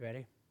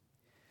Ready?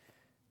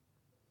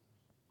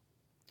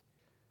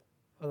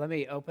 Well, let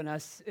me open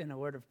us in a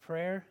word of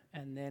prayer,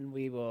 and then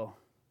we will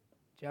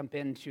jump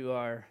into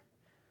our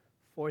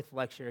fourth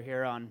lecture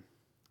here on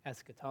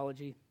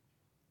eschatology.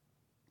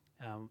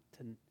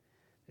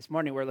 This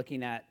morning we're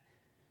looking at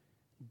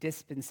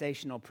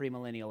dispensational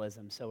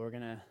premillennialism. So we're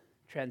going to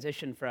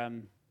transition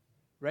from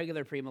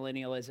regular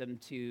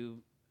premillennialism to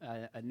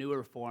a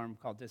newer form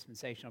called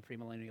dispensational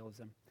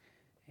premillennialism.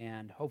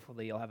 And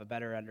hopefully you'll have a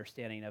better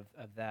understanding of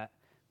that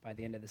by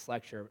the end of this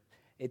lecture.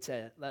 It's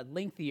a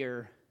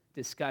lengthier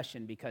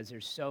discussion because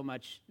there's so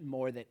much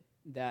more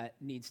that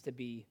needs to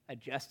be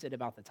adjusted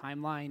about the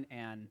timeline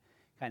and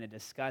kind of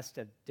discussed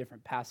of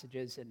different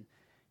passages and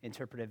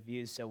interpretive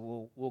views.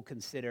 So we'll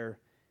consider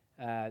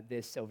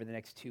this over the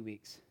next 2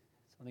 weeks. So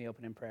let me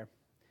open in prayer.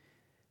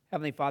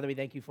 Heavenly Father, we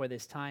thank you for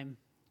this time.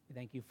 We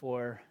thank you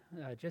for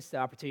just the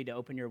opportunity to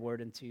open your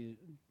word and to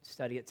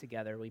study it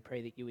together. We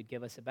pray that you would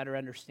give us a better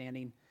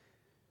understanding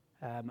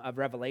of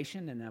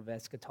Revelation and of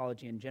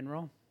eschatology in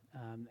general,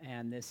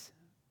 and this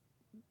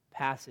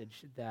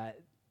passage that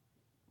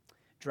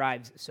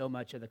drives so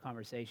much of the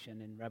conversation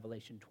in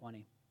Revelation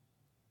 20.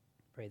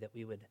 Pray that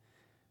we would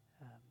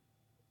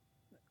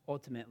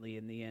ultimately,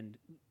 in the end,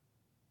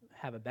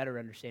 have a better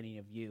understanding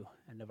of you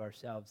and of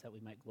ourselves, that we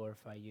might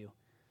glorify you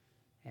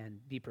and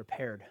be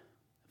prepared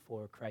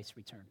for Christ's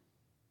return.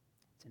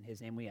 It's in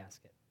his name we ask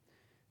it.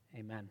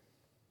 Amen.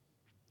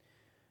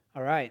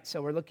 All right,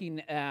 so we're looking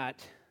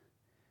at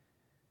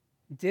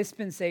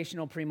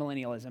dispensational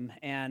premillennialism,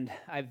 and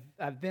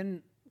I've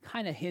been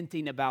kind of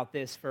hinting about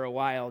this for a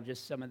while,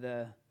 just some of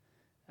the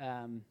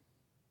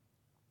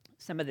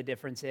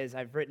differences.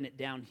 I've written it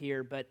down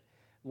here, but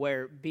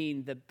where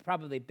being the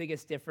probably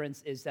biggest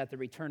difference is that the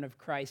return of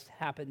Christ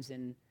happens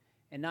in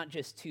not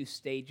just two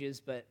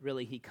stages, but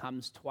really he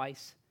comes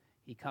twice.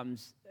 He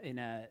comes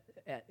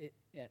at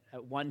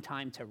one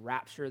time to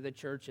rapture the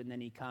church, and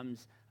then he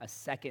comes a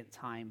second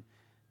time,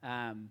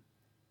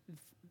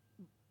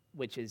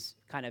 which is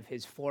kind of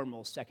his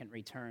formal second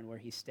return, where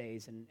he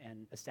stays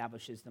and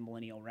establishes the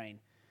millennial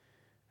reign.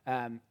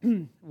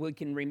 We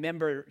can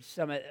remember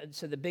so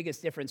the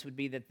biggest difference would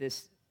be that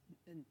this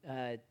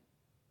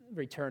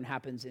return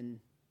happens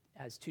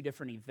as two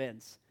different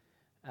events.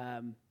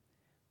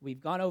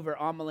 We've gone over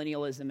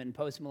amillennialism and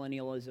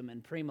postmillennialism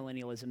and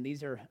premillennialism.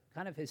 These are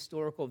kind of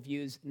historical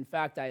views. In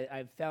fact,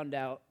 I found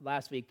out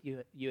last week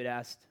you had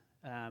asked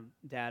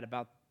Dad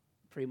about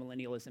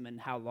premillennialism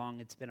and how long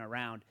it's been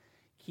around.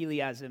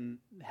 Chiliasm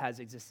has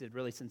existed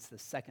really since the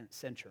 2nd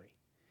century.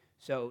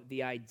 So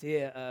the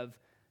idea of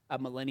a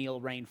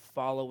millennial reign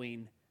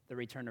following the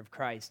return of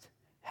Christ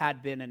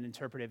had been an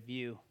interpretive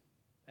view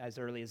as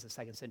early as the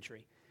 2nd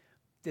century.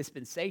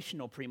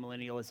 Dispensational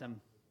premillennialism,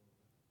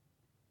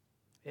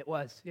 it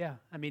was, yeah.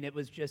 I mean, it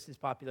was just as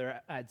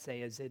popular, I'd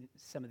say, as in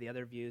some of the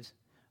other views,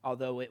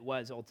 although it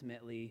was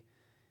ultimately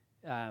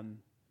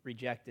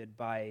rejected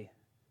by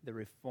the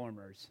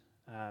reformers.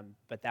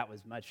 But that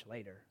was much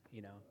later,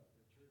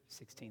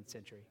 16th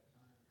century.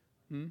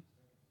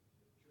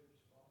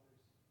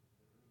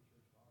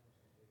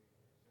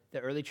 The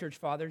early church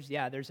fathers,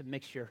 yeah, there's a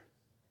mixture.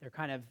 They're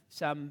kind of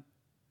some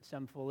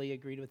fully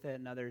agreed with it,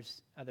 and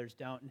others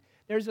don't.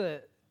 There's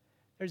a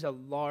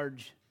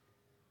large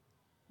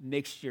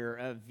mixture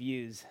of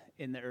views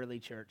in the early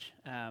church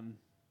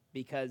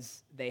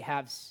because they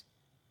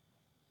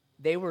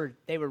were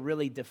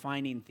really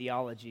defining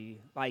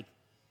theology like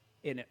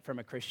in it from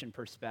a Christian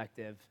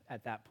perspective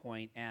at that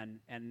point, and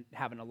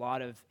having a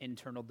lot of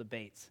internal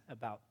debates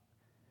about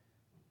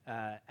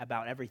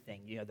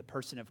everything. The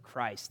person of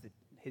Christ,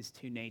 his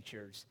two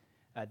natures,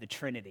 the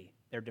Trinity.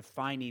 They're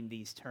defining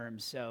these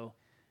terms. So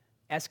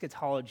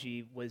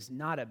eschatology was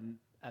not a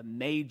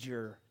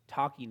major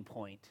talking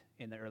point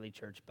in the early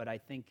church, but I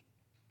think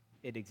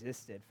it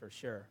existed for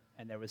sure.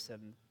 And there was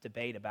some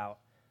debate about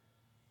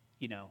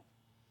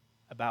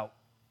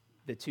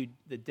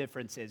the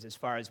differences as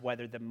far as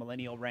whether the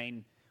millennial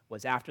reign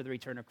was after the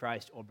return of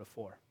Christ or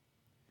before.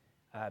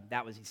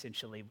 That was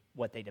essentially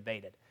what they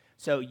debated.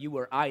 So you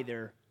were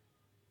either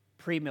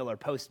pre-mill or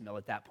post-mill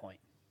at that point.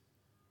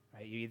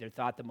 Right? You either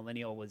thought the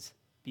millennial was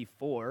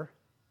before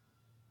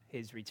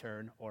his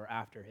return or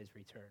after his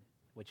return,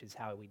 which is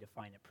how we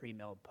define it,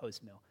 pre-mill,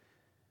 post-mill.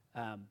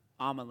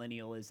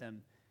 Amillennialism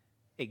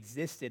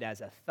existed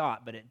as a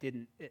thought, but it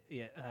didn't,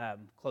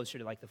 closer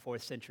to like the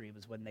 4th century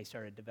was when they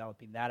started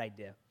developing that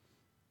idea.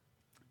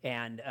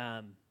 And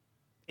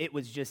it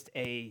was just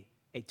a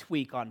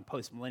tweak on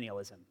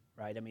postmillennialism,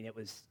 right? I mean, it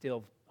was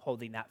still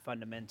holding that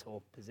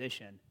fundamental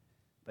position,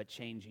 but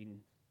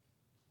changing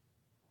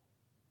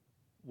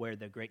where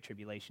the Great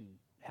Tribulation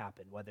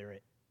happened, whether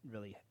it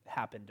really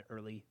happened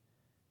early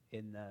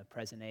in the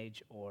present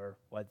age or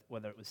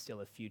whether it was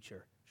still a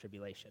future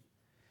tribulation.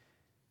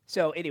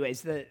 So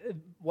anyways,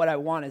 what I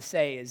want to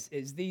say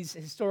is these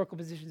historical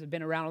positions have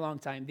been around a long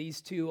time.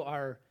 These two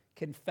are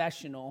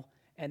confessional,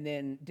 and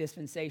then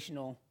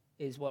dispensational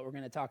is what we're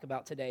going to talk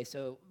about today.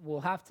 So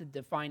we'll have to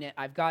define it.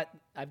 I've got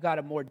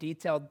a more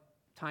detailed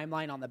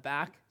timeline on the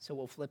back, so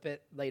we'll flip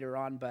it later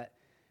on, but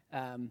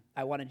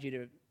I wanted you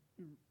to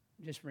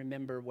just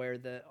remember where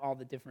all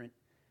the different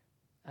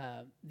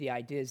the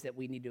ideas that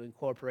we need to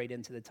incorporate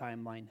into the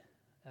timeline.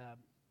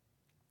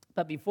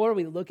 But before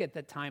we look at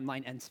the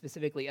timeline and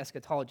specifically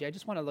eschatology, I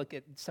just want to look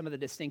at some of the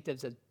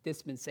distinctives of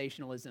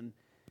dispensationalism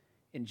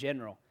in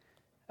general.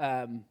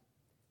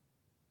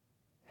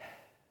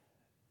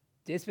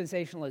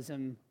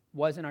 Dispensationalism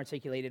wasn't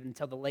articulated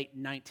until the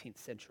late 19th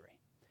century.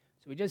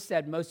 So we just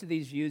said most of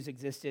these views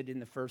existed in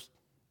the first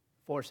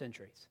 4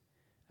 centuries.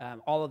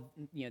 All of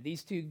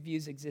these 2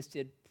 views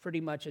existed pretty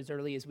much as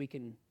early as we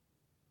can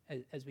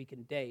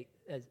date,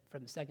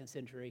 from the 2nd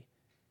century,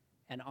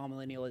 and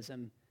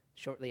amillennialism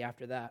shortly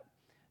after that.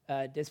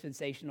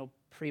 Dispensational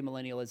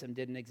premillennialism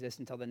didn't exist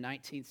until the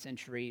 19th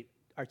century,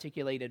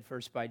 articulated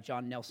first by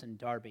John Nelson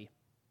Darby.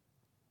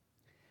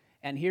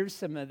 And here's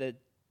some of the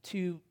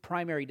 2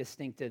 primary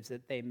distinctives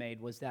that they made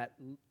was that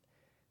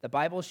the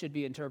Bible should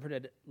be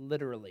interpreted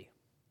literally,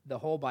 the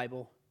whole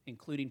Bible,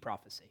 including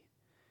prophecy.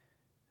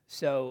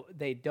 So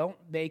they don't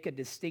make a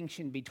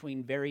distinction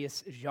between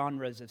various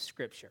genres of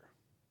Scripture,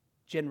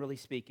 generally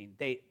speaking.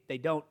 They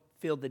don't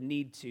feel the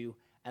need to,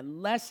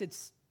 unless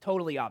it's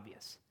totally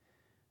obvious.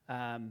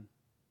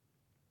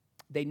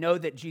 They know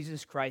that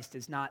Jesus Christ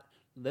is not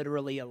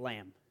literally a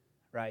lamb,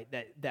 right?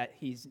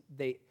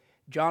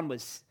 John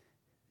was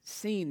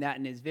seeing that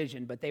in his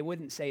vision, but they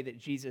wouldn't say that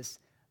Jesus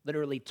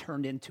literally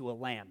turned into a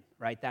lamb,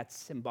 right? That's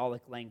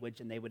symbolic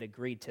language, and they would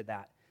agree to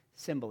that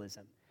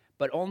symbolism,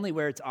 but only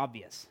where it's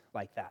obvious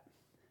like that,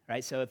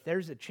 right? So if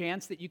there's a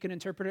chance that you can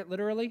interpret it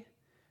literally,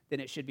 then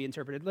it should be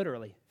interpreted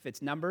literally. If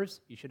it's numbers,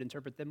 you should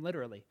interpret them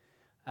literally.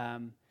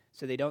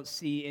 So they don't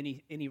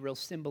see any real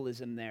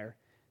symbolism there.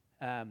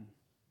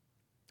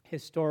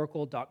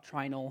 Historical,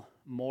 doctrinal,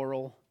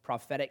 moral,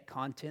 prophetic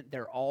content,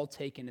 they're all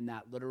taken in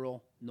that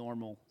literal,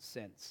 normal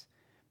sense.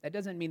 That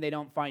doesn't mean they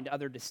don't find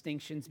other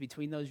distinctions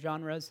between those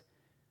genres,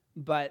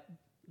 but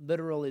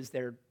literal is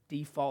their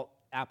default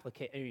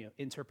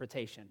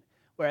interpretation.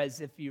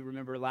 Whereas if you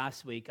remember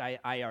last week,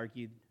 I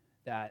argued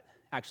that,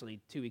 actually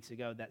 2 weeks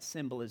ago, that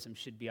symbolism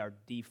should be our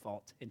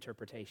default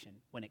interpretation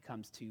when it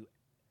comes to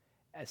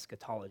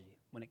eschatology,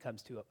 when it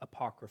comes to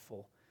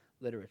apocryphal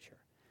literature.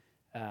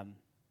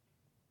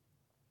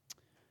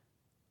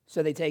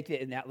 So they take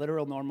it in that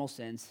literal, normal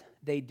sense.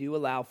 They do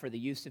allow for the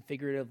use of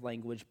figurative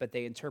language, but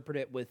they interpret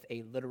it with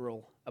a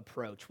literal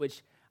approach,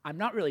 which I'm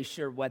not really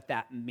sure what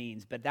that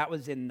means, but that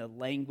was in the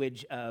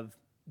language of,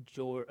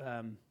 who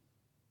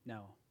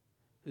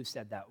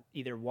said that?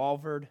 Either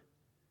Walvoord, I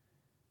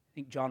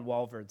think John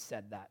Walvoord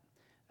said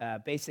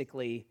that.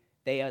 Basically,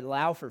 they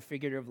allow for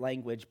figurative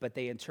language, but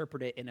they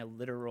interpret it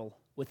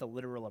with a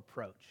literal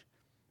approach.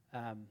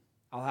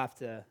 I'll have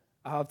to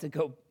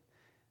go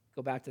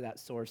back to that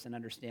source and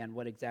understand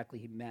what exactly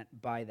he meant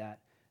by that.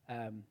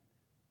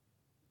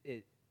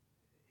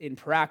 In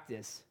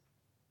practice,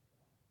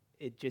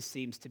 it just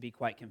seems to be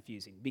quite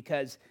confusing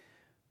because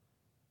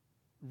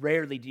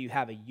rarely do you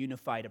have a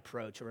unified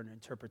approach or an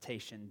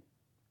interpretation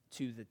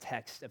to the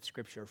text of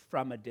Scripture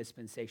from a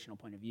dispensational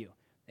point of view.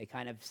 They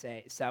kind of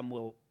say, some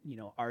will,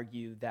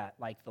 argue that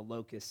like the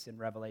locusts in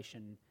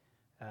Revelation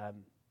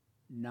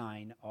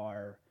 9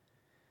 are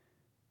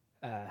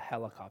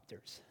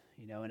helicopters,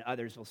 and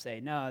others will say,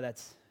 no,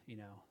 that's,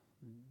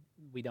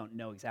 we don't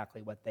know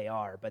exactly what they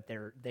are, but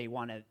they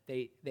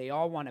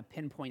all want to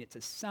pinpoint it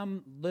to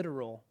some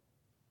literal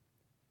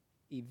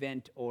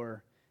event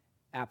or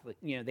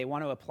they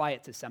want to apply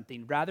it to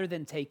something rather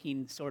than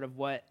taking sort of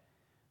what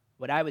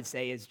I would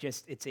say is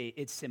just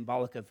it's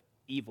symbolic of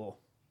evil,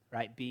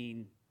 right,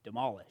 being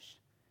demolished,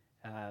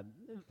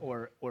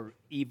 or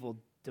evil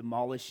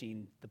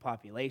demolishing the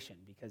population,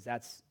 because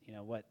that's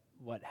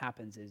what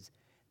happens is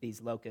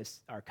these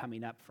locusts are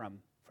coming up from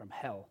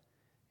hell,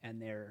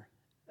 and they're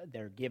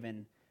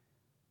given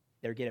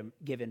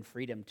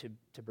freedom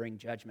to bring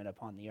judgment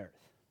upon the earth.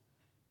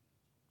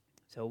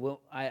 So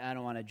I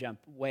don't want to jump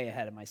way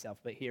ahead of myself,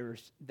 but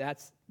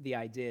that's the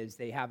idea, is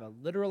they have a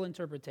literal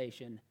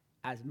interpretation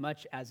as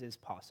much as is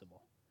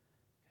possible.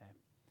 Okay.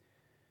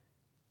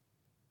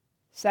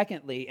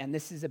 Secondly, and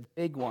this is a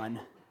big one,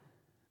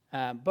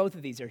 both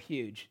of these are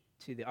huge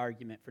to the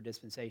argument for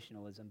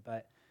dispensationalism,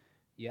 but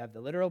you have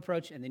the literal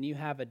approach, and then you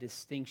have a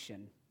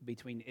distinction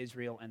between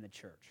Israel and the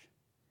church.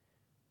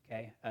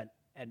 Okay,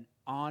 an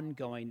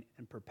ongoing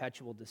and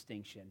perpetual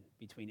distinction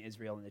between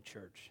Israel and the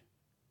church,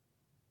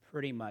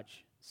 pretty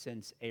much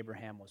since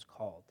Abraham was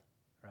called,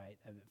 right?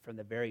 From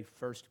the very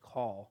first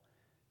call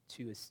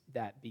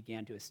that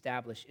began to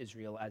establish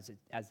Israel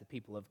as the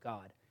people of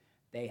God,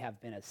 they have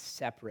been a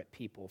separate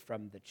people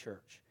from the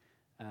church.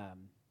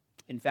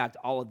 In fact,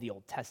 all of the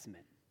Old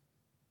Testament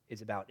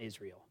is about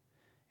Israel,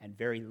 and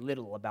very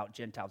little about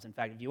Gentiles. In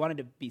fact, if you wanted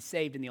to be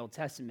saved in the Old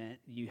Testament,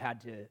 you had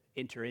to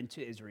enter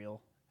into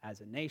Israel as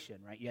a nation,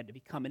 right? You had to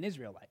become an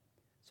Israelite.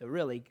 So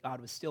really,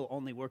 God was still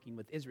only working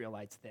with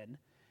Israelites then.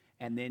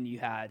 And then you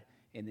had,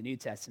 in the New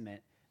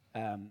Testament,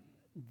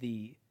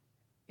 the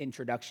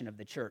introduction of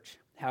the church.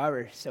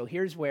 However, so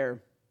here's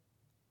where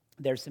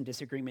there's some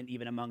disagreement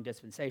even among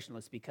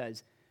dispensationalists,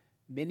 because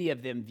many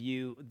of them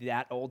view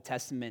that Old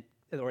Testament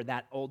or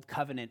that old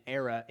covenant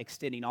era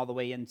extending all the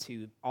way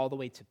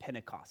to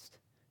Pentecost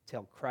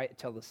till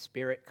the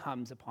Spirit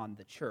comes upon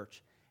the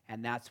church,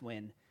 and that's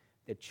when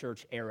the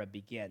church era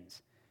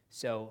begins.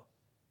 So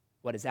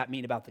what does that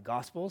mean about the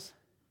Gospels?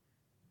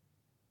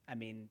 I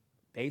mean,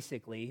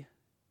 basically,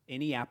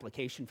 any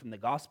application from the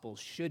Gospels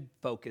should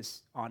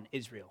focus on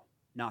Israel,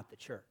 not the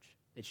church.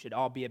 It should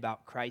all be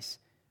about Christ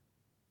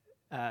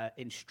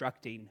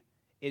instructing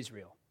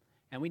Israel.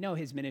 And we know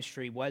his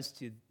ministry was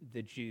to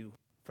the Jew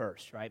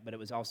first, right? But it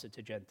was also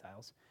to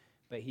Gentiles.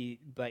 But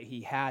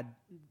he had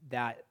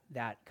that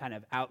kind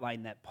of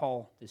outline that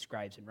Paul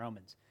describes in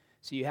Romans.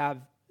 So you have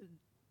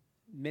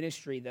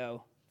ministry,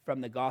 though,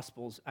 from the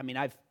Gospels. I mean,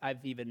 I've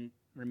even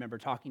remember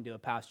talking to a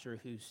pastor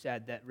who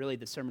said that really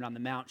the Sermon on the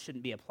Mount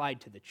shouldn't be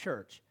applied to the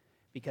church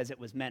because it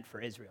was meant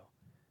for Israel.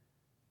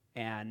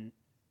 And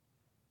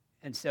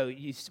so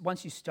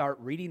once you start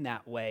reading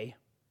that way,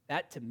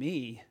 that to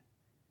me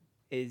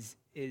is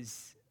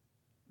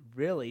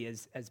really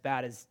as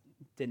bad as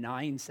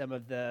denying some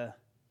of the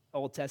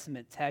Old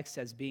Testament texts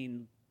as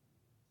being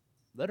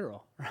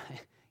literal,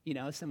 right? You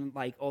know, some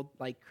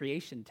like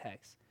creation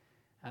texts.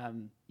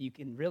 You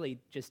can really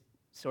just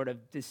sort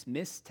of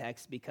dismiss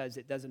text because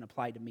it doesn't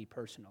apply to me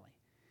personally.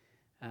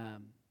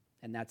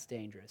 And that's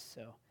dangerous.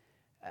 So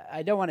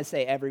I don't want to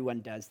say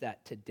everyone does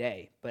that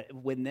today, but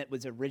when it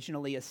was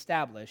originally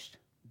established,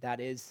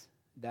 those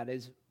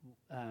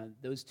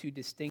two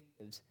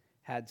distinctives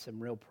had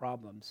some real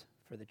problems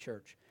for the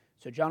church.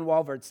 So John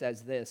Walvoord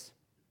says this: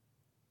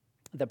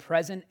 the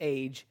present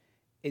age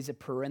is a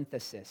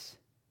parenthesis,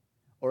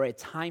 or a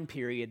time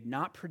period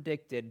not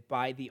predicted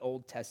by the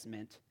Old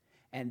Testament,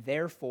 and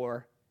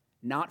therefore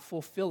not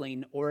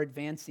fulfilling or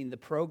advancing the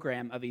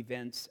program of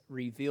events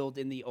revealed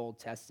in the Old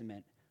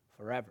Testament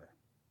forever.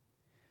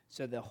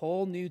 So the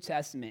whole New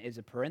Testament is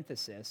a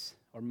parenthesis,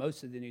 or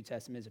most of the New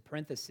Testament is a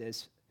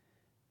parenthesis,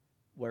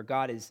 where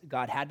God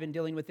had been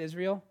dealing with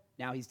Israel,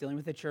 now he's dealing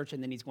with the church,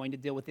 and then he's going to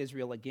deal with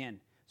Israel again.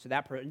 So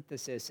that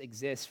parenthesis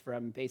exists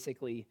from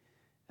basically,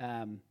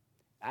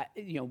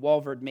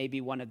 Walvoord may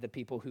be one of the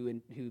people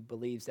who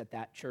believes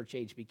that church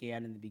age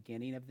began in the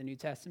beginning of the New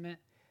Testament.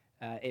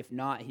 If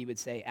not, he would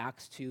say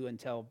Acts 2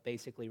 until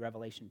basically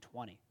Revelation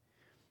 20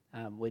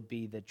 would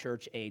be the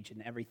church age,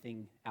 and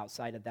everything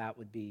outside of that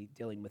would be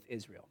dealing with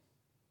Israel.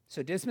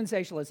 So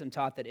dispensationalism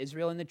taught that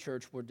Israel and the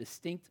church were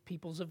distinct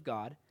peoples of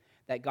God,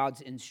 that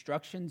God's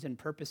instructions and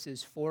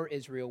purposes for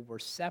Israel were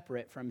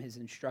separate from his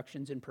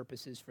instructions and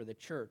purposes for the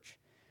church.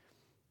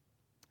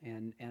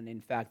 And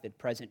in fact, the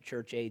present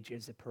church age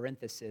is a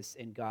parenthesis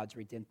in God's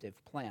redemptive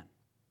plan.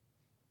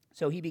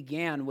 So he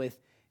began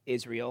with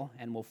Israel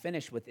and will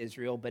finish with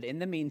Israel, but in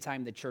the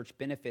meantime, the church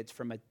benefits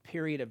from a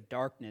period of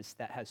darkness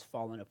that has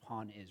fallen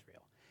upon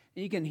Israel.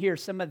 And you can hear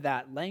some of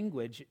that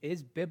language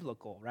is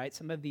biblical, right?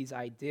 Some of these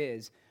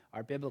ideas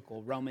are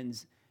biblical.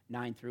 Romans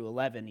 9 through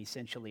 11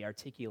 essentially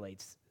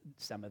articulates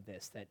some of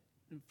this that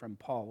from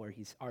Paul, where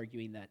he's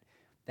arguing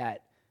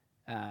that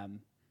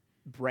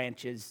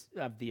branches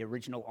of the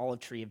original olive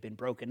tree have been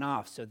broken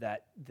off so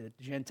that the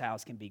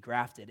Gentiles can be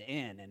grafted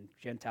in, and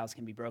Gentiles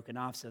can be broken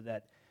off so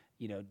that,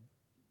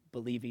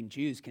 believing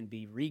Jews can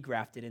be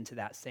regrafted into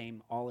that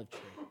same olive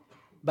tree.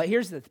 But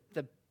here's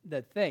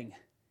the thing.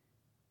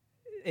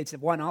 It's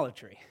one olive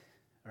tree,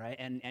 right?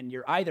 And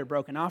you're either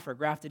broken off or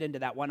grafted into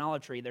that one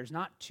olive tree. There's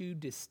not two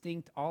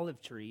distinct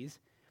olive trees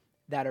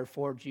that are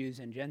for Jews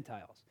and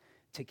Gentiles,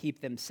 to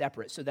keep them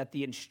separate so that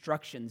the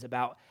instructions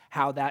about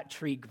how that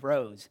tree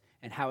grows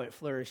and how it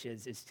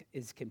flourishes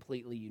is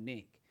completely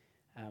unique.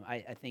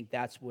 I think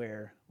that's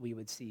where we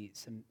would see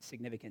some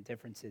significant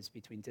differences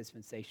between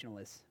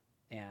dispensationalists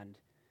and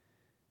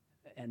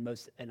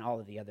all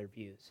of the other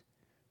views.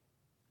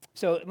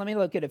 So let me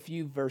look at a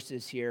few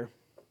verses here.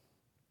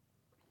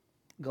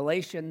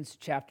 Galatians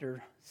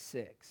chapter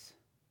 6.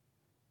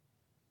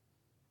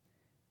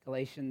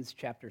 Galatians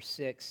chapter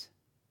 6,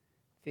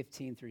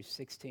 15 through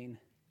 16.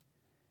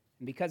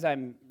 And because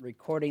I'm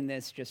recording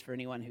this just for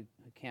anyone who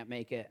can't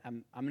make it,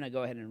 I'm going to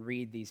go ahead and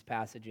read these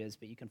passages,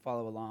 but you can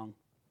follow along.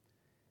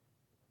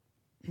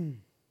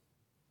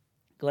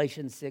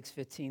 Galatians 6,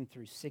 15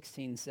 through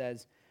 16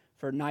 says,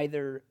 "For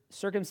neither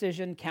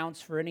circumcision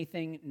counts for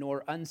anything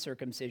nor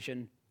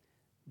uncircumcision,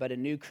 but a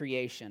new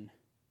creation.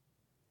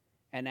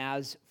 And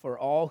as for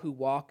all who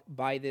walk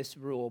by this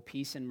rule,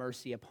 peace and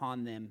mercy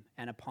upon them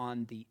and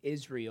upon the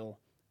Israel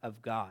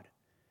of God."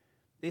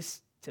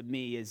 This, to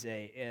me, is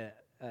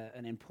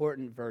an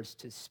important verse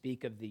to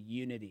speak of the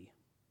unity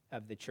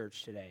of the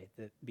church today,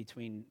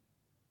 between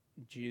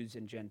Jews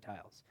and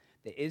Gentiles.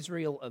 The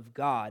Israel of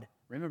God,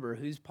 remember,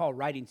 who's Paul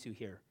writing to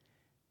here?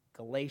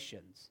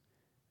 Galatians.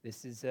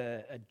 This is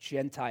a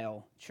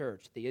Gentile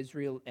church, the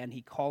Israel, and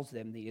he calls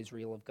them the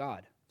Israel of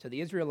God. So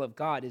the Israel of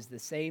God is the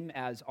same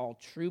as all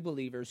true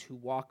believers who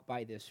walk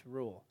by this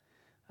rule.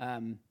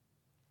 In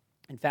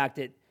fact,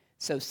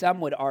 so some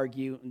would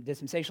argue,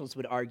 dispensationalists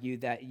would argue,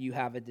 that you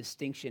have a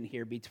distinction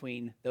here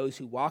between those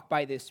who walk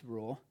by this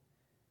rule,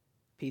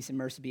 peace and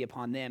mercy be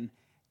upon them,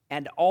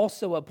 and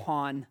also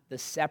upon the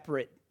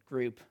separate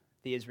group,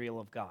 the Israel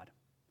of God.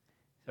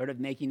 sort of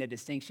making a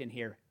distinction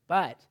here.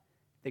 But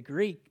the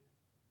Greek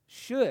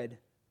should,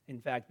 in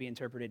fact, be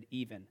interpreted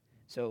even.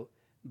 So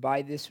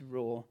by this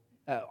rule,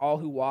 all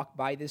who walk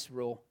by this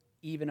rule,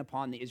 even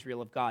upon the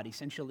Israel of God.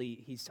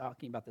 Essentially, he's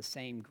talking about the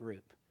same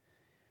group.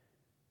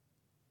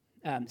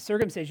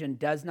 Circumcision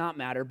does not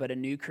matter, but a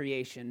new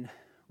creation,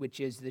 which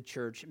is the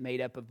church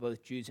made up of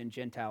both Jews and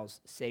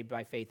Gentiles, saved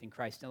by faith in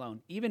Christ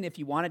alone. Even if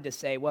you wanted to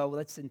say, well,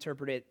 let's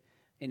interpret it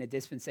in a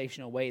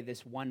dispensational way,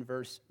 this one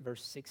verse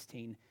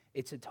 16,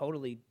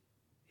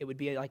 it would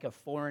be like a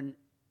foreign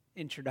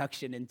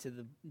introduction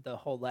into the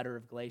whole letter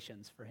of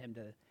Galatians for him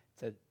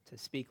to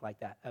speak like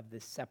that, of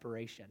this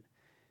separation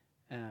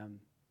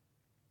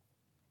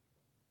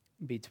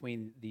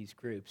between these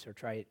groups, or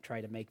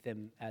try to make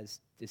them as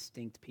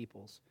distinct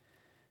peoples.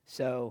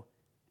 So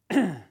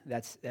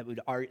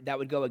that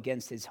would go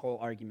against his whole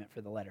argument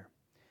for the letter.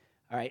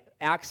 All right,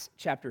 Acts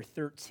chapter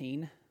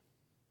 13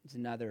 is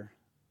another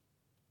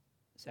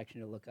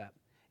section to look up.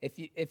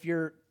 If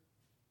you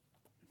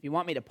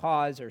want me to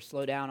pause or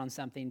slow down on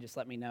something, just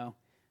let me know.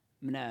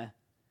 I'm gonna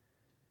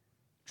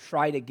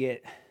try to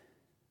get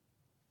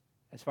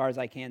as far as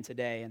I can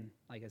today, and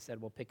like I said,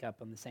 we'll pick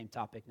up on the same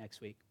topic next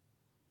week.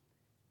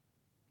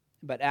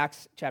 But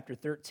Acts chapter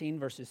 13,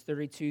 verses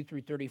 32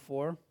 through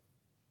 34.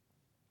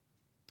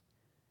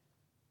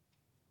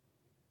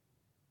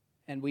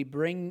 And we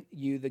bring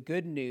you the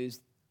good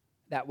news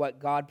that what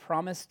God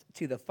promised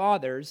to the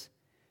fathers,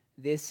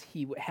 this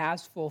he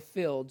has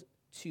fulfilled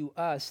to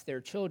us,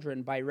 their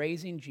children, by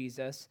raising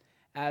Jesus,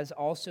 as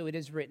also it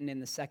is written in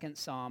the second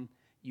psalm,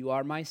 "You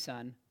are my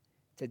son,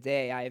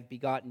 today I have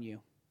begotten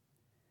you."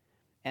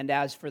 And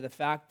as for the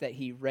fact that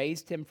he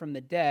raised him from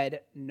the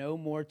dead, no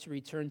more to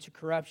return to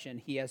corruption,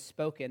 he has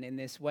spoken in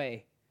this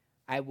way,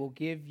 "I will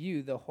give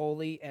you the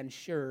holy and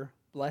sure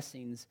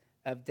blessings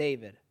of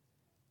David."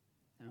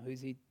 Now,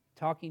 who's he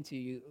talking to?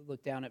 You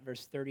look down at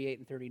verse 38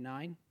 and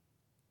 39.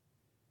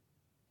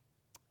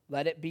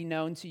 "Let it be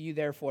known to you,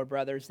 therefore,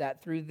 brothers,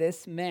 that through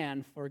this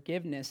man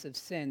forgiveness of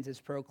sins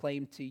is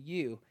proclaimed to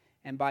you,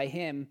 and by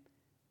him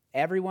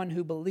everyone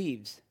who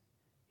believes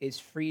is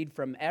freed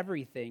from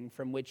everything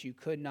from which you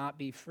could not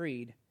be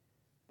freed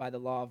by the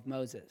law of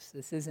Moses."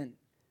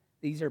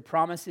 These are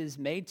promises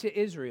made to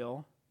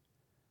Israel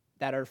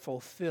that are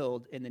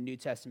fulfilled in the New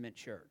Testament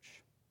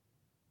church.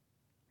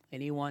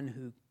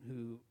 Anyone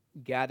who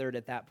gathered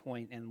at that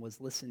point and was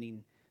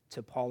listening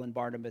to Paul and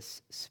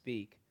Barnabas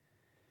speak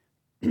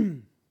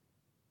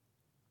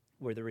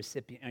were the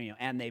recipient,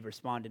 and they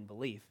responded in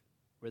belief,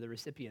 were the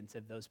recipients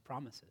of those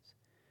promises.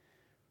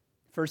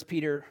 1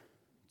 Peter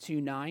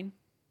 2:9.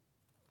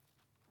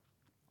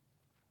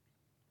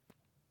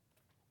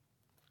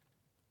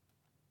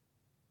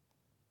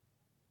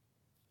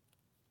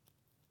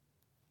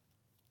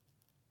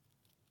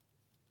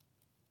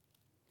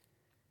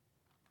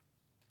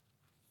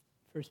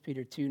 First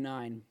Peter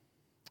 2:9,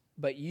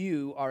 "But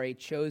you are a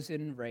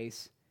chosen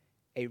race,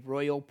 a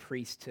royal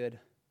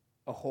priesthood,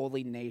 a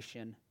holy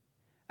nation,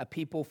 a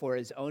people for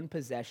his own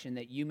possession,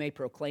 that you may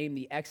proclaim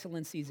the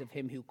excellencies of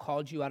him who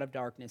called you out of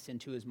darkness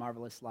into his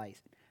marvelous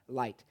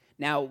light."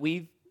 Now,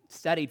 we've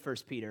studied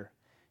 1 Peter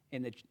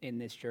in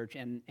this church,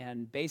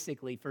 and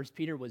basically 1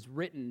 Peter was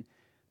written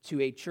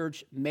to a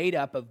church made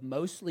up of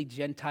mostly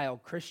Gentile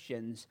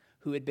Christians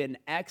who had been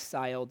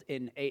exiled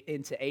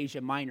into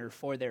Asia Minor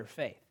for their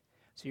faith.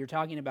 So you're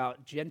talking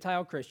about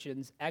Gentile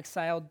Christians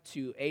exiled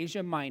to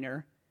Asia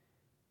Minor,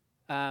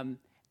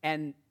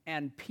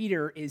 and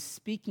Peter is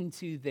speaking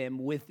to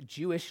them with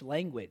Jewish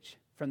language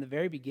from the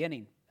very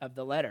beginning of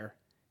the letter,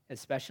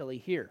 especially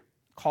here,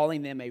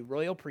 calling them a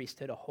royal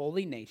priesthood, a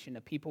holy nation,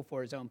 a people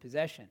for his own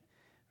possession.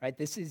 Right?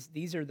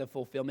 These are the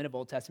fulfillment of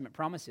Old Testament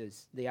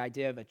promises. The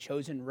idea of a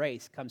chosen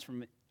race comes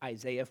from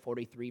Isaiah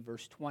 43,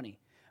 verse 20.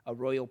 A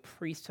royal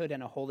priesthood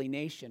and a holy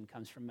nation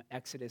comes from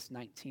Exodus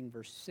 19,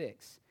 verse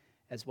 6.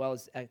 As well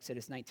as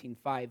Exodus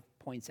 19:5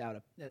 points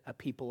out a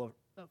people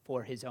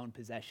for his own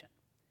possession.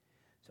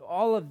 So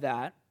all of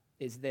that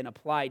is then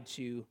applied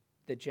to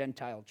the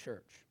Gentile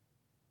church.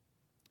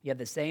 You have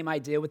the same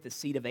idea with the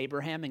seed of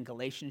Abraham in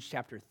Galatians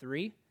chapter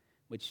 3,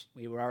 which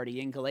we were already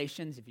in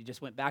Galatians. If you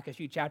just went back a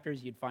few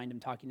chapters, you'd find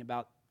him talking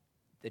about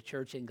the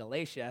church in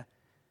Galatia,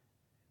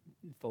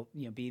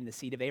 being the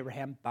seed of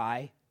Abraham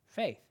by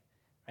faith.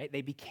 Right?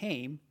 They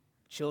became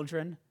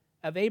children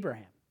of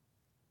Abraham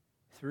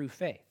through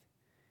faith.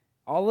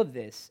 All of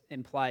this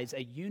implies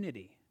a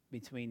unity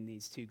between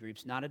these two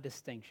groups, not a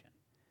distinction.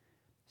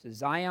 So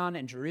Zion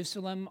and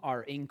Jerusalem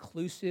are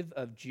inclusive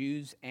of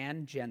Jews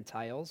and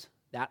Gentiles.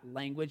 That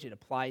language, it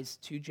applies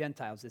to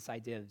Gentiles, this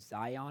idea of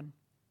Zion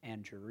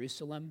and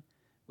Jerusalem,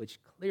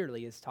 which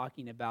clearly is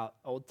talking about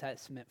Old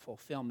Testament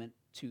fulfillment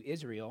to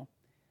Israel,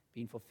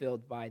 being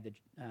fulfilled by the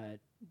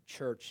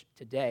church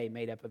today,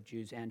 made up of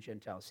Jews and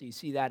Gentiles. So you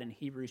see that in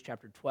Hebrews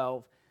chapter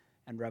 12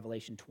 and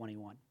Revelation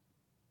 21.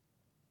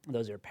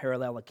 Those are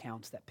parallel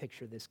accounts that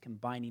picture this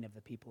combining of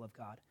the people of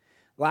God.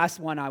 Last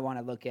one I want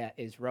to look at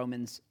is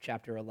Romans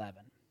chapter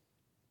 11.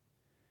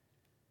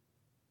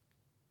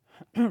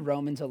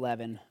 Romans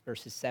 11,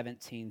 verses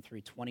 17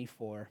 through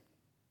 24.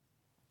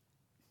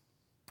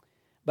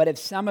 But if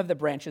some of the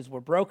branches were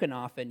broken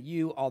off, and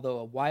you, although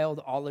a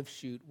wild olive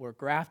shoot, were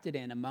grafted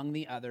in among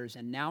the others,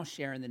 and now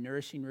share in the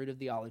nourishing root of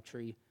the olive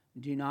tree,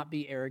 do not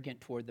be arrogant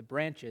toward the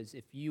branches.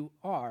 If you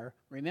are,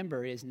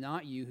 remember, it is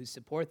not you who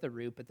support the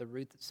root, but the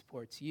root that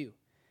supports you.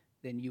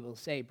 Then you will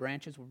say,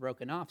 branches were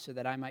broken off so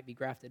that I might be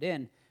grafted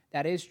in.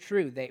 That is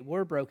true, they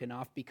were broken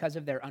off because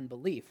of their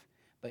unbelief,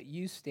 but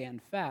you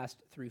stand fast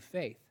through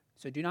faith.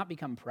 So do not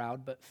become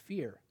proud, but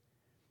fear.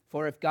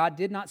 For if God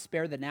did not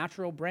spare the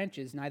natural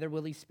branches, neither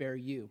will he spare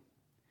you.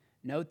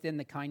 Note then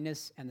the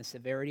kindness and the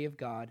severity of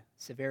God,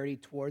 severity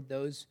toward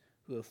those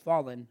who have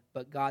fallen,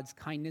 but God's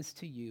kindness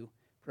to you,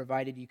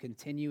 provided you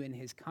continue in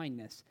his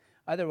kindness.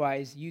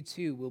 Otherwise, you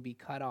too will be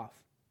cut off.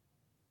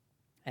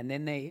 And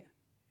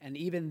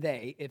even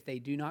they, if they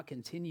do not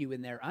continue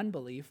in their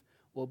unbelief,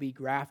 will be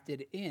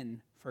grafted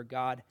in, for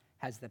God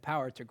has the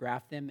power to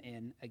graft them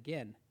in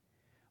again.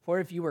 For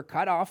if you were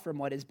cut off from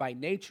what is by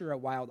nature a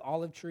wild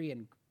olive tree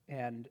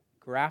and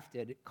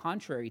grafted,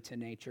 contrary to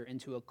nature,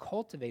 into a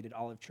cultivated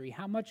olive tree,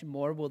 how much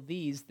more will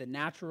these, the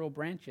natural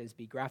branches,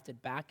 be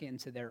grafted back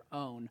into their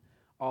own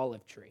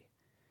olive tree?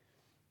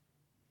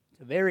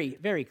 So very,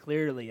 very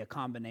clearly a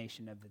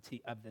combination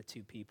of the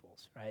two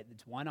peoples, right?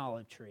 It's one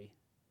olive tree,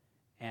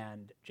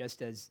 and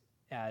just as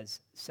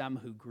some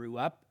who grew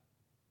up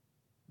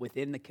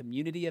within the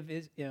community of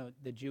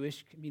the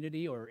Jewish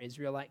community or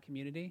Israelite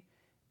community,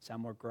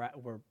 some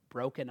were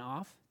broken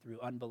off through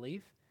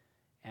unbelief,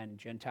 and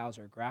Gentiles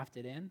are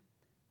grafted in.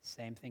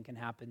 Same thing can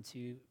happen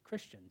to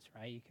Christians,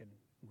 right? You can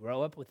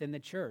grow up within the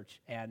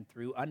church and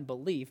through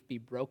unbelief be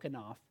broken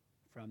off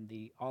from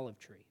the olive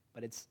tree.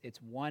 But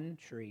it's one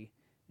tree,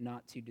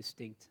 not two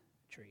distinct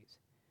trees.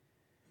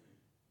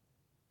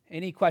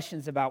 Any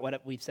questions about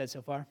what we've said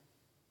so far?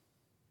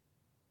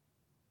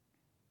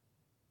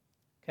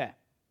 Okay.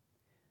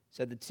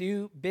 So the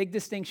two big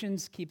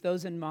distinctions, keep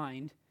those in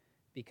mind,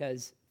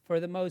 because for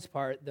the most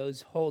part,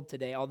 those hold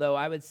today. Although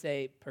I would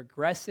say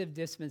progressive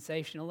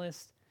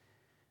dispensationalists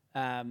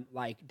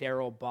like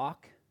Darrell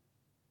Bach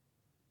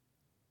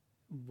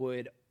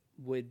would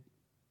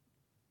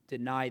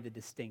deny the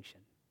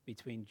distinction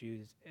between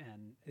Jews,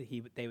 and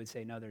they would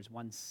say, no, there's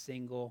one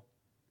single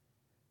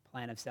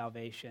plan of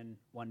salvation,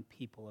 one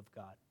people of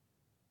God.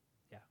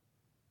 Yeah.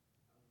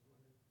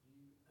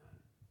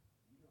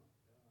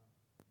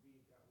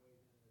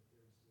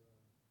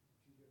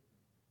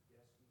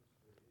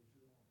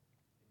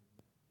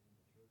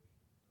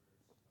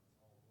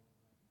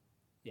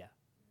 Yeah.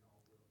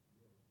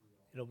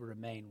 It'll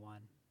remain one.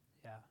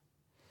 Yeah.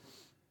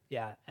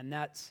 Yeah, and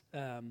that's,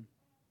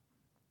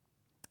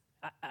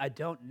 I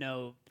don't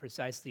know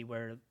precisely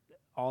where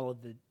all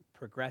of the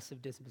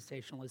progressive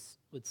dispensationalists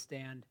would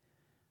stand,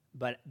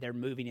 but they're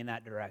moving in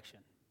that direction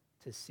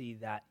to see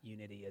that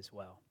unity as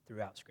well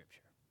throughout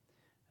Scripture.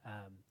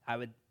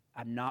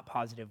 I'm not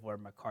positive where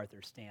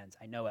MacArthur stands.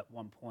 I know at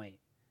one point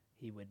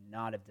he would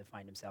not have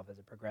defined himself as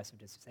a progressive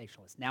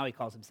dispensationalist. Now he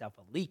calls himself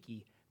a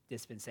leaky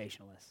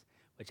dispensationalist,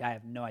 which I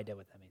have no idea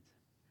what that means,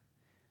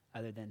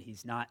 other than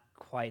he's not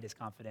quite as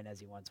confident as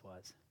he once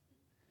was.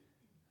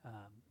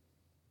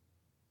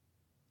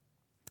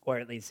 Or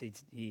at least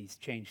he's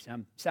changed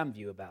some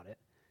view about it.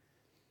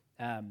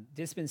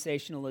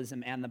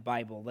 Dispensationalism and the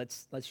Bible.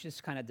 Let's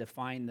just kind of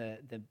define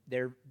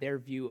their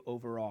view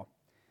overall.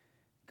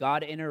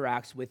 God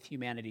interacts with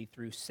humanity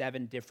through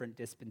 7 different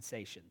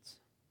dispensations,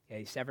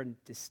 7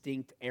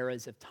 distinct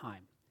eras of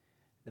time.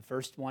 The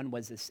first one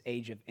was this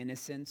age of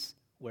innocence,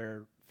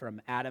 where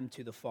from Adam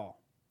to the fall.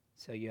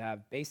 So you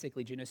have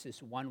basically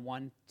Genesis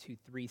 1:1 to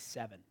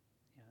 3:7,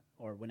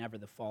 or whenever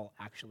the fall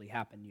actually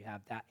happened, you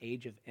have that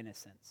age of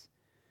innocence.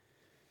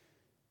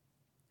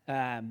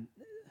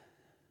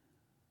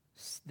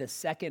 The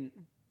second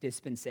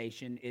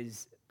dispensation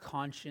is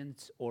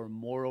conscience or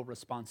moral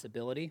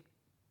responsibility,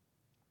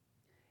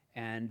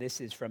 and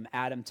this is from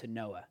Adam to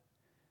Noah.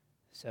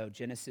 So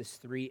Genesis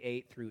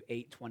 3:8 through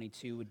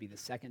 8:22 would be the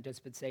second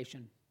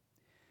dispensation.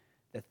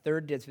 The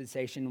third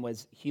dispensation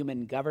was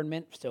human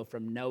government, so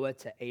from Noah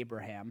to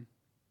Abraham,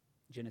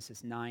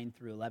 Genesis 9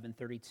 through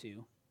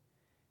 11:32.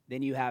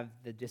 Then you have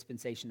the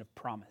dispensation of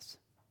promise,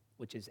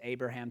 which is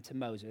Abraham to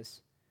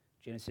Moses,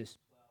 Genesis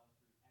 12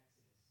 through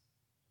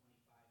Exodus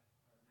 25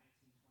 or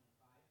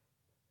 19:25.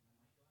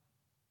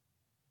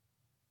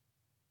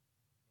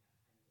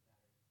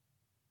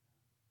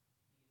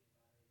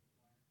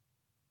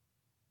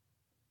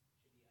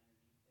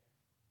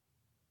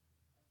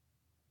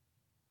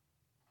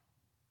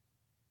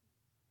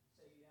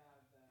 So you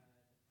have the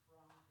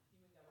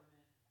human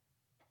government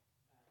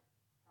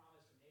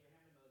promise from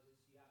Abraham to Moses.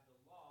 You have the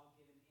law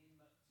given to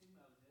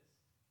Moses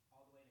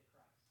all the way to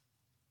Christ.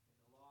 And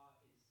the law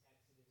is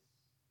Exodus,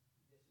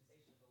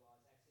 dispensation of the law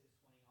is Exodus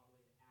 20 all the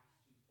way to Acts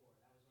 2:4.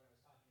 That was what I was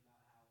talking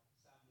about, how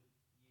some would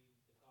view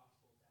the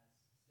Gospels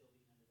as still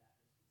being under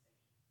that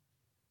dispensation.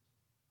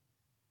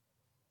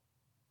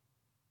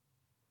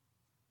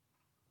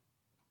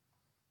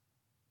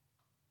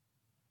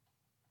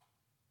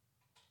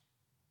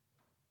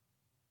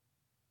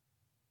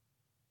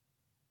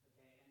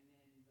 Okay,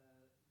 and then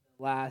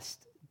the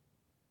last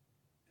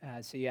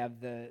So you have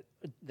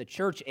the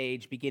church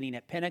age beginning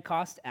at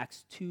Pentecost,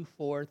 Acts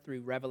 2:4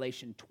 through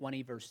Revelation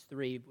 20, verse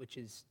 3, which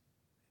is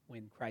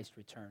when Christ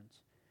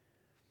returns.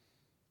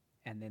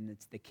 And then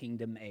it's the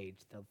kingdom age.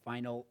 The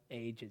final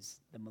age is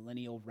the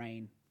millennial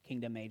reign,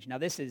 kingdom age. Now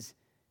this is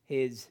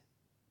his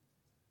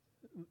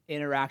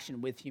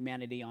interaction with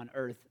humanity on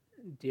earth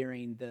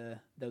during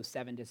those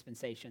 7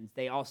 dispensations.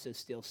 They also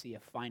still see a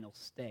final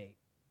state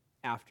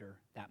after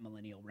that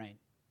millennial reign.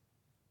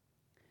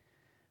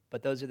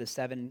 But those are the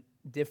 7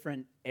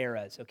 different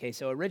eras. Okay,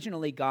 so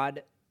originally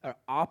God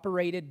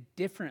operated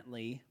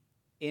differently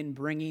in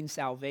bringing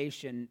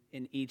salvation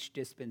in each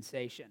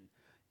dispensation.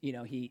 You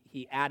know,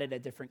 he added a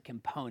different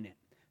component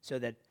so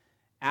that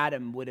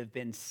Adam would have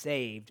been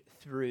saved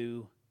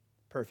through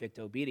perfect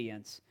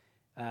obedience.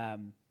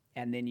 And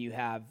then you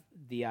have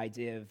the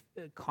idea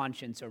of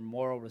conscience or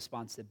moral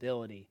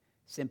responsibility,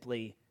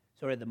 simply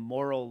sort of the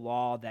moral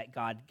law that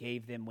God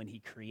gave them when he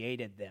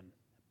created them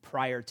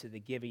prior to the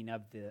giving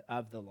of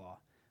the law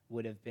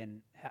would have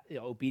been,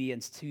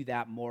 obedience to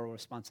that moral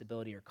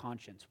responsibility or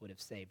conscience would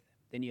have saved them.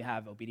 Then you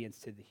have obedience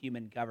to the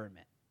human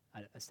government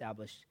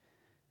established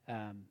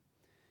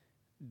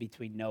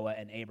between Noah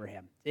and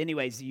Abraham.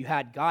 Anyways, you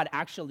had God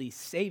actually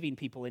saving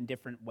people in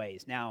different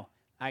ways. Now,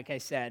 like I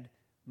said,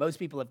 most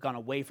people have gone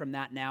away from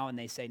that now, and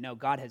they say, no,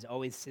 God has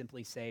always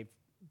simply saved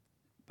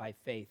by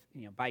faith,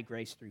 by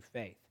grace through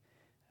faith.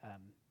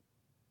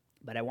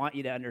 But I want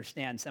you to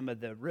understand some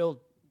of the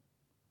real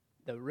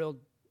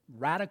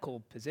radical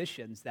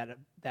positions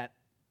that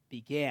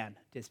began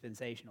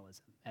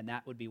dispensationalism, and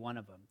that would be one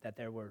of them, that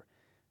there were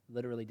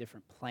literally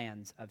different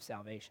plans of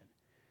salvation.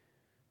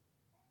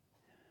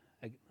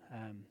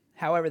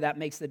 However, that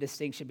makes the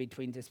distinction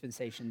between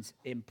dispensations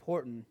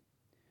important.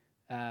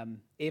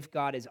 If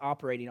God is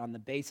operating on the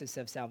basis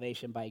of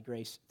salvation by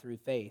grace through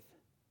faith,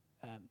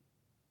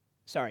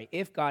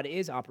 if God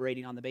is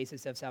operating on the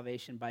basis of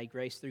salvation by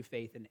grace through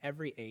faith in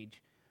every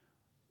age,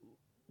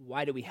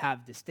 why do we have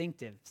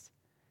distinctives?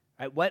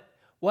 Right?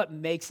 What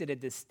makes it a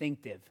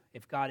distinctive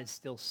if God is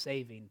still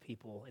saving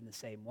people in the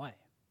same way?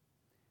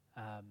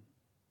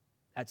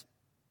 That's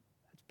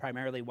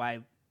primarily why.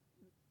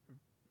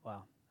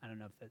 Well, I don't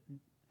know if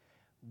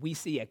we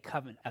see a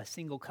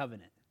single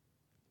covenant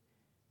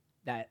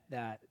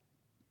that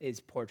is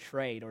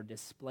portrayed or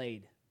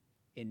displayed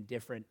in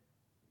different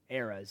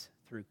eras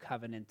through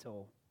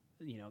covenantal,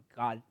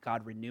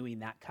 God renewing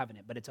that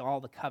covenant, but it's all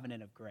the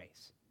covenant of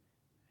grace.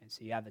 And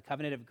so you have the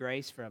covenant of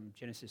grace from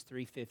Genesis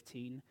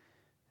 3:15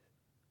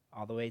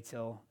 all the way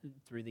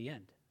through the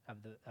end of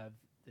the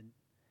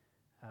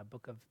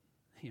book of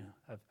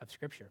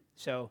Scripture.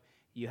 So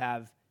you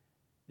have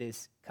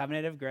this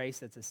covenant of grace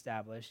that's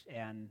established,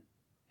 and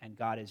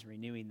God is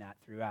renewing that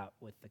throughout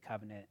with the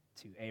covenant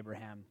to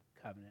Abraham,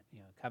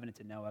 covenant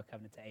to Noah,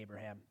 covenant to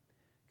Abraham,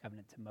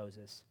 covenant to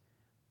Moses,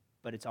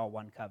 but it's all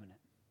one covenant.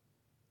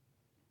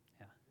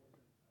 Yeah.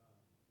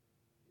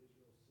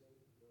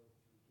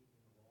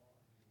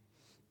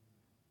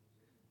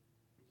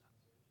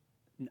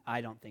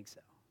 I don't think so.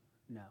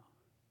 No.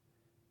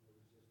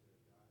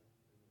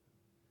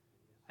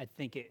 I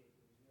think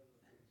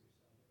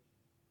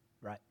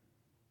right.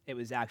 It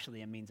was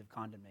actually a means of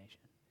condemnation.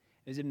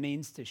 It was a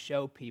means to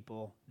show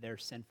people their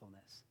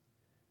sinfulness.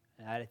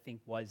 And that, I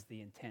think, was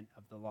the intent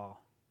of the law.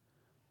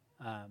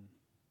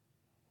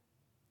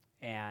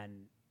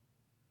 And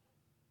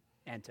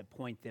to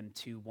point them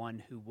to one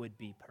who would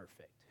be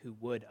perfect, who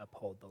would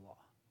uphold the law.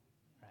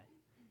 Right?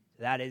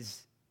 So that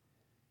is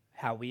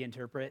how we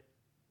interpret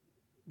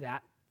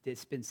that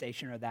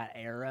dispensation or that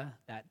era,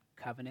 that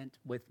covenant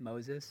with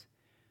Moses.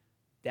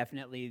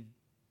 Definitely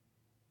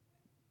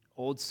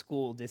old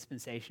school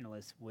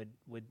dispensationalists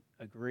would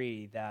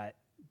agree that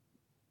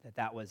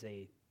was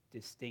a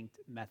distinct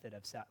method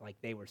of, like,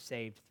 they were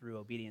saved through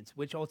obedience,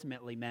 which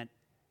ultimately meant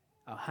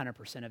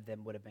 100% of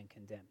them would have been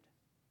condemned.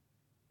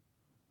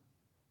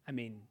 I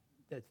mean,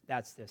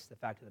 that's just the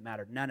fact of the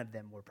matter. None of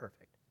them were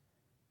perfect.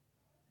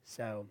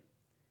 So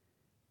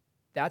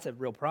that's a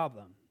real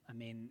problem. I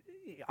mean,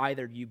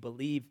 either you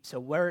believe, so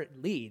where it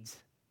leads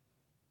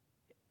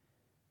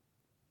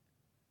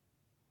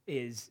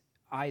is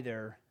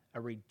either a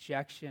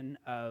rejection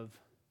of,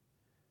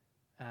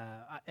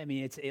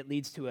 it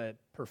leads to a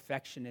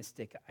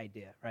perfectionistic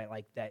idea, right?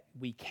 Like that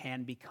we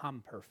can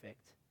become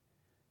perfect,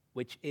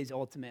 which is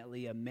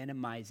ultimately a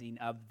minimizing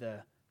of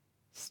the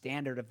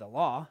standard of the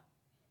law,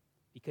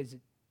 because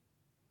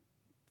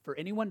for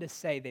anyone to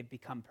say they've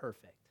become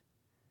perfect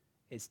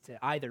is to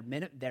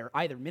they're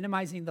either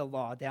minimizing the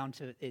law down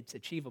to it's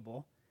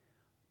achievable,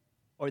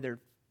 or they're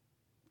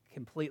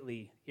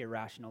completely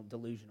irrational,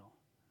 delusional,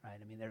 right?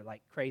 I mean, they're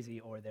like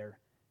crazy, or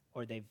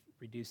they've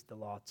reduced the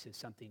law to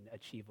something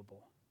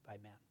achievable by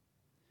man.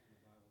 And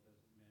the Bible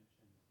doesn't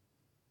mention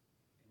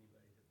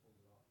anybody that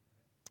pulls it off,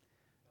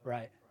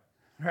 right?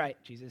 Right,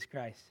 Jesus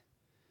Christ.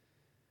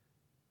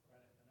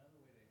 Right. Another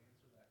way to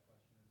answer that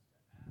question is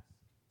to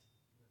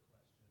ask the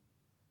question,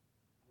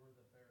 were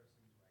the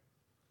Pharisees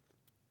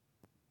right?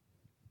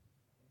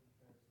 Were the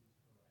Pharisees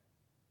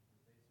correct?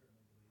 Because they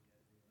certainly believed you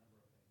had to do a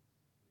number of things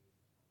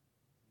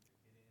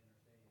to either get in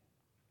or stay in.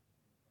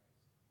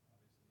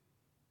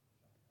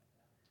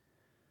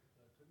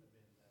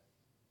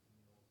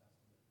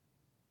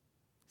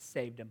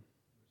 saved them.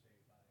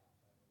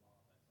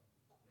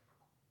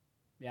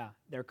 Yeah,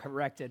 they're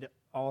corrected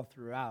all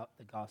throughout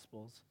the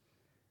Gospels,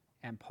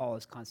 and Paul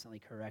is constantly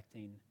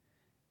correcting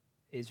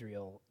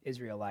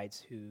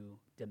Israelites who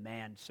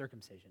demand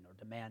circumcision or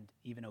demand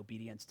even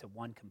obedience to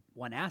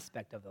one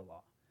aspect of the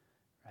law,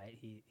 right?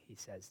 He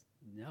says,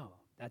 no,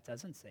 that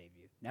doesn't save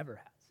you, never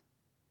has.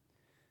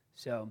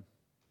 So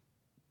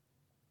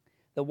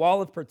the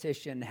wall of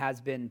partition has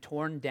been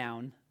torn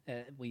down.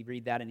 We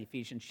read that in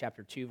Ephesians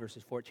chapter 2,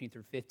 verses 14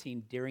 through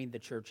 15, during the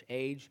church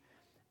age.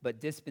 But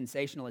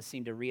dispensationalists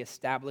seem to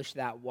reestablish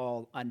that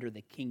wall under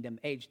the kingdom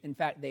age. In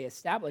fact, they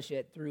establish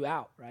it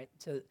throughout, right?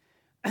 So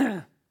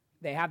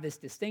they have this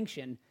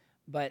distinction,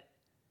 but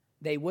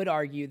they would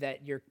argue that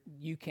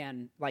you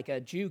can, like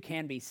a Jew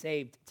can be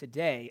saved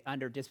today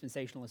under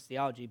dispensationalist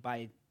theology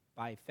by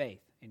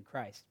faith in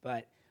Christ.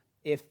 But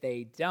if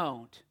they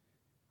don't,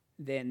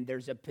 then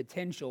there's a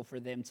potential for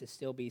them to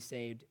still be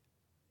saved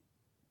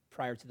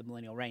prior to the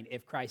millennial reign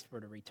if Christ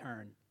were to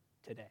return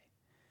today.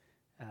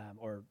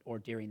 Or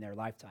during their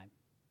lifetime.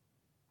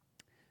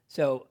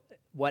 So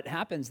what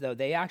happens, though,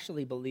 they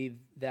actually believe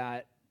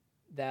that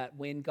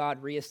when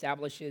God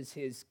reestablishes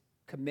his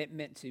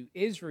commitment to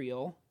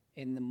Israel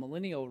in the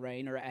millennial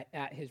reign or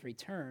at his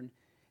return,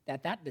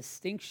 that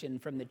distinction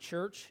from the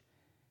church,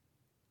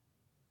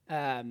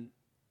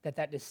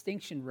 that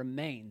distinction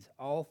remains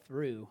all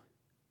through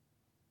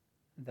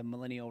the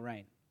millennial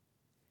reign.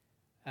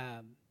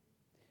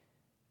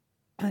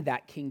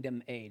 That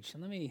kingdom age. So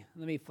let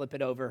me flip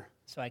it over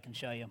so I can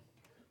show you.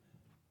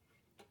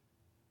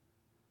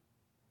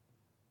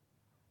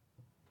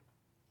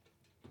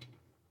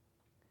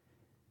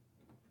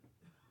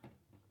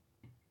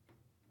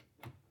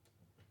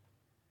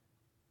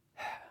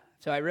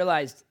 So I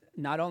realized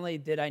not only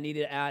did I need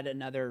to add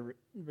another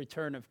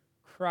return of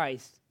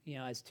Christ,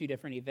 as two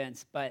different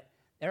events, but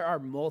there are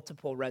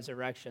multiple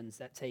resurrections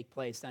that take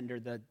place under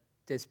the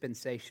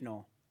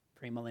dispensational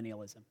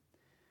premillennialism.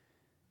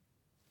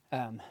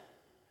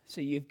 So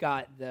you've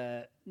got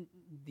the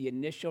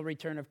initial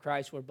return of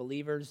Christ where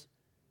believers,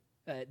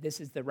 this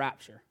is the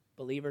rapture.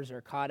 Believers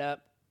are caught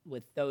up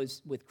with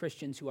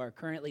Christians who are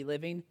currently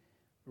living,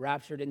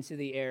 raptured into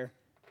the air,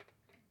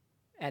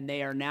 and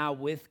they are now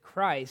with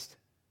Christ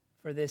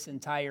for this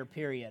entire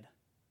period,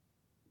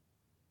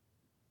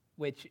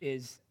 which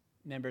is,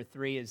 number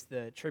 3, is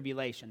the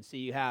tribulation. So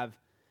you have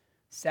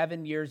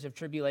 7 years of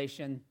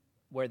tribulation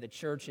where the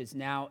church is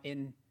now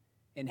in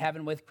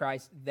heaven with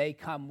Christ. They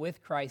come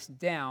with Christ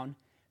down.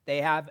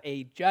 They have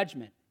a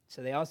judgment.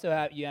 So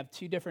you have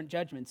 2 different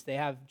judgments. They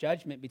have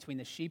judgment between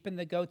the sheep and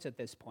the goats at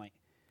this point.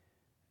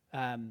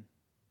 The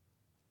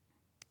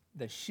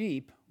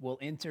sheep will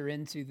enter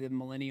into the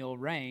millennial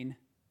reign,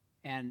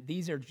 and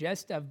these are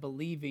just of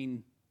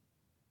believing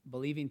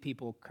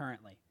people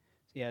currently.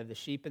 So you have the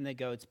sheep and the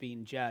goats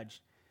being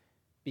judged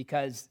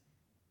because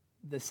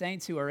the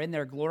saints who are in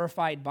their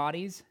glorified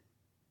bodies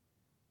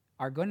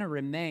are going to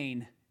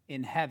remain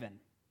in heaven,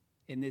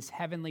 in this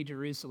heavenly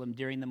Jerusalem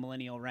during the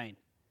millennial reign.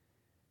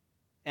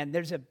 And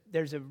there's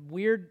a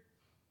weird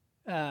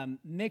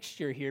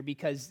mixture here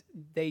because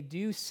they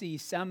do see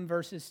some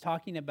verses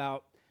talking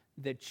about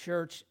the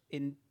church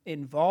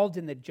involved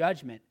in the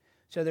judgment.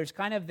 So there's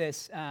kind of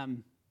this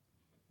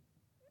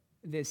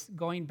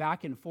going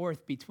back and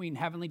forth between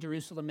heavenly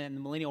Jerusalem and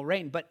the millennial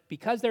reign. But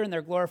because they're in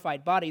their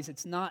glorified bodies,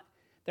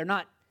 they're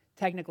not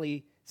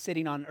technically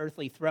sitting on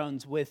earthly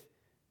thrones with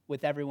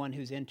everyone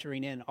who's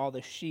entering in, all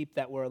the sheep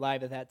that were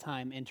alive at that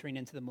time entering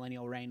into the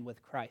millennial reign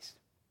with Christ.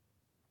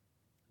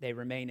 They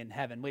remain in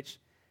heaven, which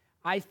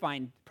I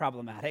find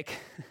problematic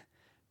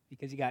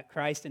because you got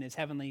Christ in his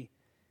heavenly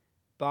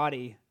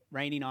body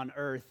reigning on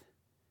earth.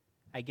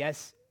 I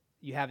guess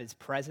you have his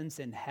presence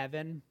in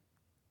heaven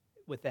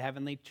with the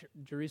heavenly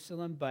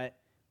Jerusalem, but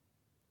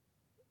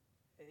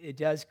it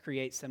does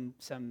create some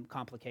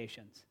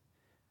complications.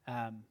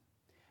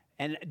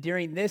 And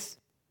during this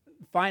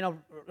final,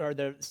 or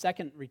the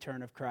second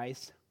return of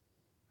Christ,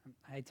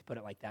 I hate to put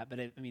it like that, but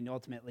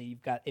ultimately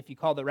you've got, if you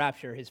call the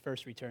rapture his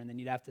first return, then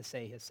you'd have to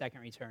say his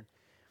second return.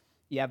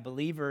 You have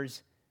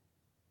believers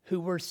who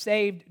were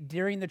saved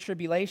during the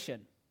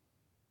tribulation.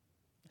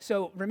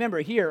 So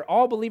remember here,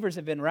 all believers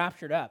have been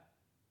raptured up.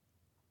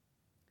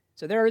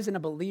 So there isn't a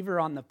believer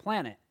on the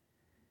planet.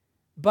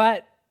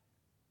 But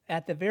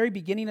at the very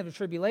beginning of the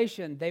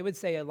tribulation, they would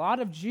say a lot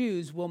of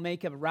Jews will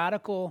make a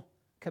radical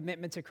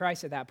commitment to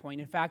Christ at that point.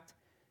 In fact,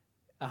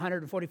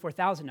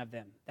 144,000 of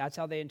them. That's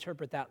how they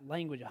interpret that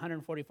language.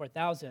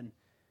 144,000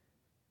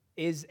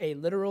 is a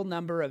literal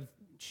number of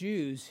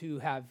Jews who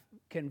have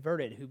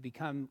converted, who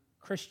become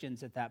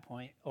Christians at that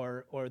point,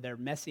 or they're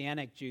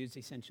Messianic Jews,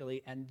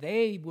 essentially, and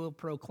they will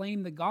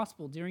proclaim the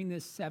gospel during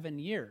this 7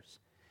 years.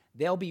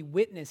 They'll be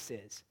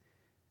witnesses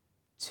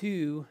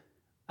to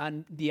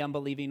the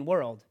unbelieving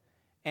world.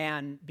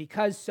 And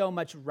because so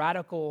much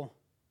radical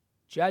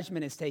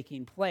judgment is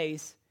taking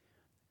place,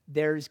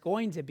 there's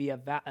going to be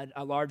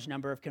a large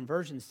number of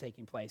conversions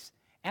taking place.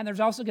 And there's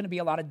also going to be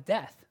a lot of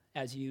death,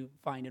 as you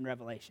find in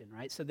Revelation,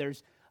 right? So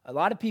there's a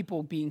lot of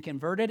people being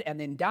converted and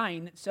then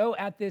dying. So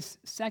at this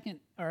second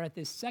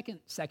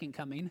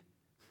coming,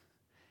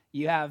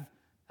 you have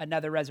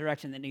another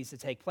resurrection that needs to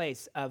take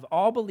place of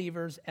all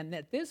believers. And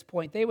at this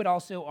point, they would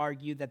also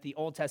argue that the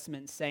Old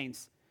Testament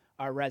saints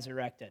are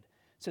resurrected.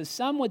 So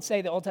some would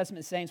say the Old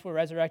Testament saints were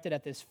resurrected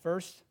at this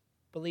first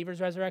believer's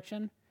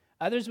resurrection.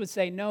 Others would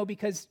say no,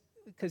 because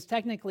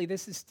technically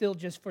this is still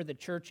just for the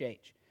church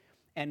age.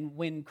 And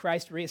when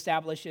Christ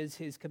reestablishes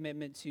his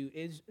commitment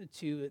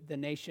to the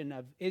nation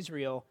of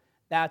Israel,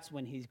 that's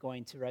when he's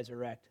going to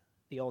resurrect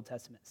the Old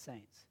Testament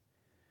saints.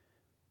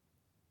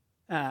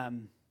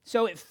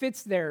 So it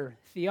fits their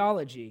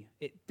theology.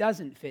 It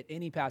doesn't fit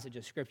any passage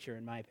of Scripture,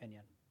 in my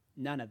opinion.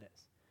 None of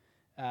this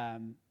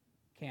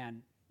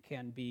can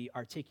be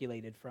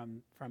articulated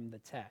from the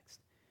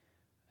text.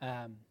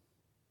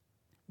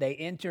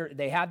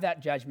 They have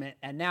that judgment,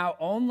 and now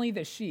only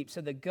the sheep.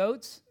 So the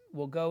goats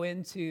will go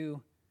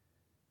into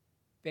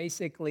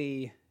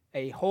basically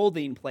a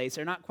holding place.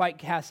 They're not quite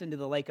cast into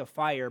the lake of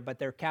fire, but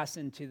they're cast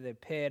into the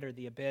pit or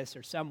the abyss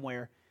or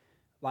somewhere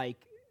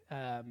like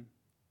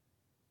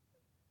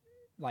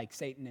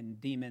Satan and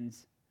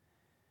demons.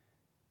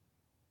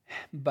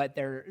 But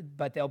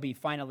they'll be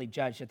finally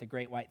judged at the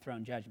great white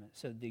throne judgment.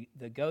 So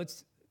the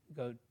goats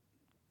go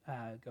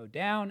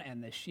down,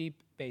 and the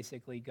sheep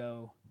basically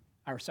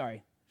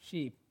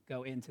sheep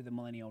go into the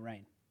millennial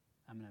reign.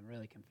 I'm going to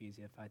really confuse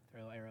you if I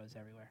throw arrows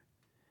everywhere.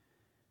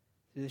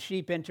 So the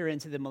sheep enter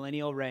into the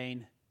millennial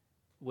reign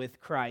with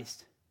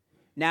Christ.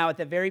 Now, at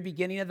the very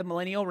beginning of the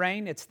millennial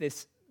reign, it's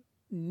this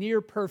near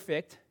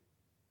perfect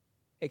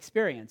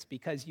experience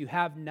because you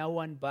have no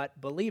one but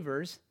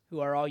believers who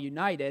are all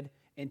united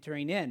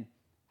entering in.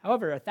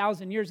 However,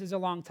 1,000 years is a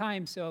long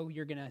time, so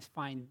you're going to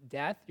find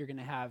death. You're going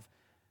to have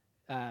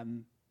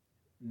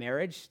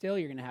marriage still.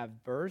 You're going to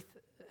have birth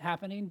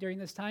happening during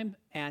this time.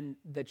 And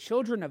the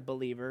children of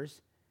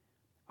believers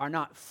are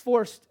not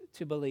forced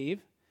to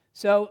believe.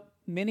 So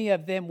many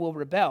of them will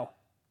rebel.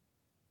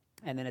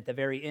 And then at the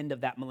very end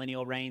of that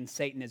millennial reign,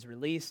 Satan is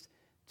released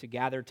to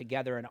gather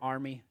together an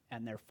army,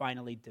 and they're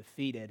finally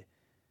defeated.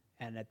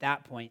 And at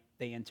that point,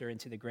 they enter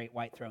into the great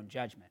white throne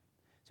judgment.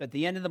 So at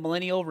the end of the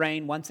millennial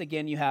reign, once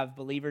again, you have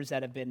believers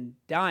that have been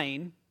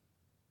dying,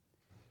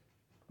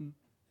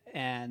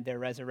 and they're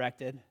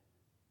resurrected.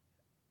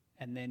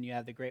 And then you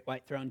have the great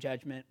white throne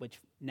judgment, which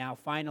now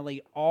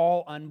finally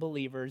all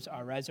unbelievers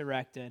are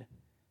resurrected,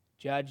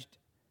 judged,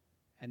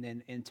 and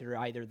then enter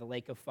either the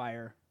lake of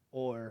fire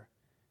or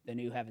the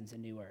new heavens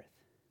and new earth.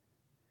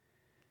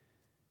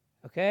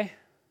 Okay?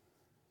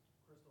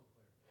 Crystal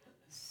clear.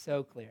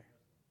 So clear.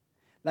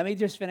 Let me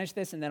just finish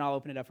this, and then I'll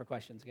open it up for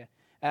questions. Okay?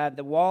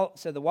 The wall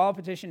of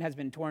petition has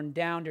been torn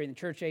down during the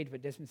church age,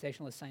 but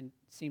dispensationalists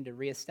seem to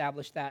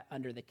reestablish that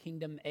under the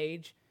kingdom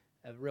age.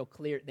 Real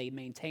clear, they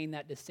maintain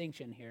that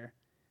distinction here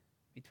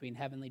between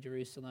heavenly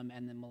Jerusalem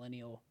and the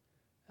millennial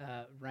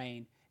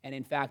reign. And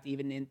in fact,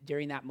 even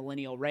during that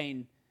millennial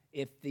reign,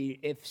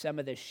 if some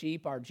of the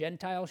sheep are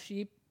Gentile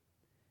sheep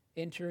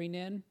entering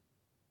in,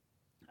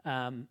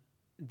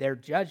 their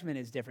judgment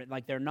is different.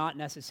 Like they're not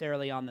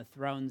necessarily on the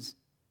thrones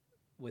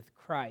with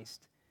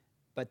Christ,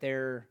 but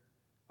they're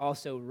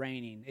also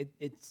reigning.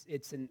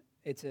 It's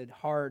a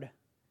hard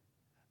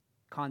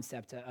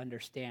concept to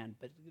understand,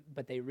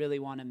 but they really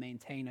want to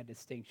maintain a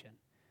distinction.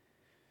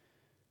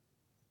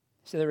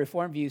 So the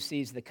Reformed view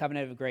sees the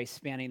covenant of grace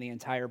spanning the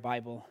entire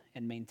Bible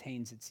and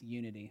maintains its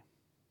unity.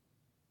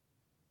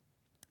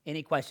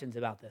 Any questions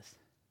about this?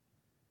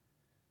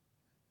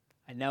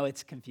 I know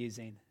it's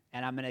confusing,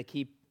 and I'm going to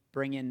keep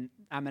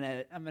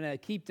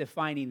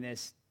defining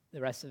this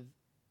the rest of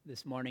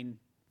this morning,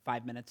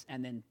 5 minutes,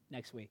 and then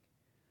next week.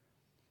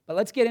 But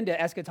let's get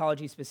into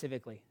eschatology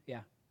specifically.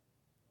 Yeah.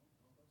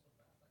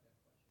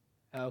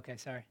 Oh, okay,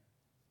 sorry.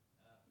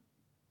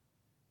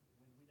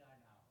 When we die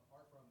now,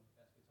 apart from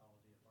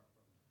eschatology, apart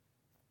from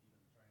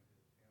even trying to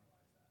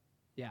analyze that,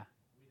 Yeah.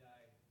 we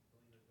die,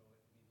 believers go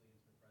immediately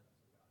into the presence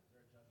of God. Is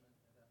there a judgment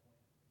at that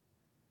point?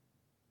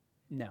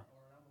 No.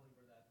 Or an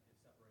unbeliever that is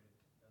separated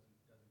doesn't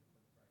put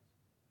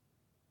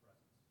Christ's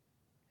presence?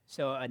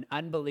 So an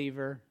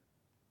unbeliever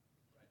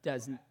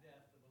doesn't. At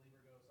death, the believer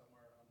goes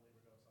somewhere,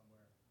 unbeliever goes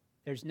somewhere.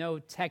 There's no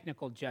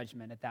technical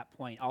judgment at that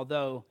point.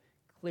 Although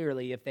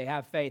clearly, if they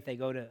have faith, they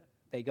go to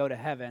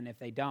heaven. If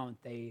they don't,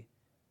 they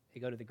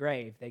go to the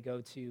grave. They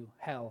go to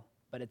hell.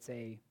 But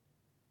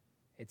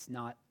it's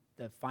not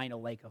the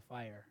final lake of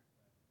fire.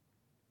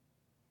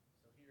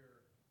 So here,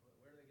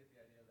 where do they get the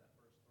idea of that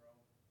first throne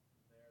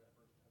there, that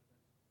first judgment?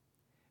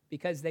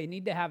 Because they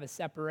need to have a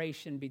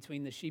separation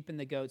between the sheep and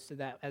the goats so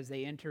that as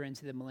they enter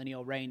into the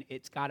millennial reign,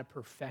 it's got a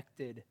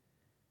perfected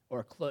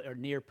or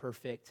near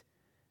perfect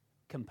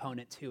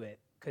component to it.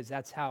 Because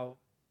that's how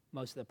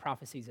most of the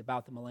prophecies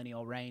about the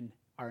millennial reign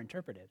are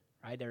interpreted,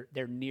 right?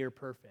 They're near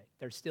perfect.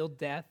 There's still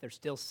death, there's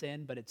still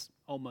sin, but it's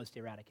almost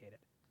eradicated.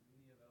 Do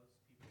any of those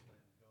people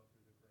then go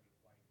through the great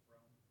white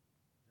throne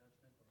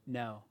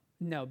judgment?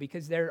 No,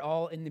 because they're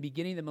all in the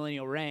beginning of the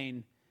millennial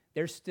reign.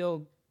 They're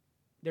still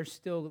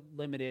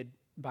limited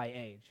by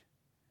age,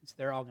 so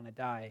they're all going to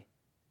die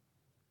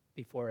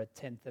before a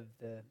tenth of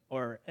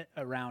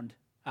around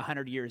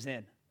 100 years in. I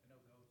know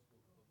goats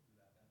will go through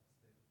that.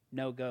 That's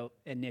No goat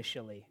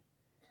initially.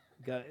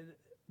 Go,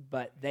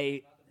 but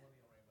they, not the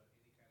millennial reign, but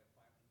any kind of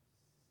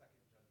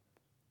second judgment.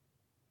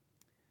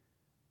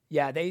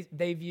 yeah,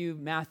 they view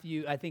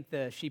Matthew, I think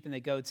the sheep and the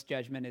goats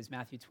judgment is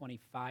Matthew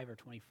 25 or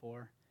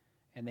 24,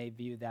 and they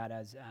view that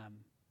as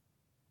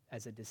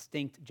a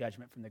distinct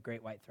judgment from the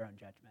great white throne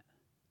judgment,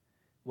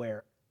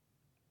 where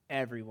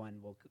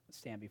everyone will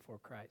stand before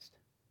Christ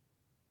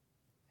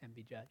and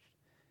be judged.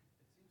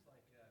 It seems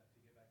like, to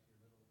get back to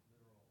your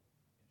literal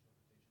interpretation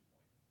point,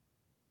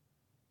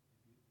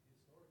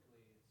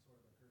 historically, it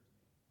sort of occurred to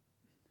me,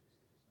 just now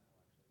actually,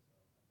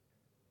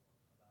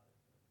 so I have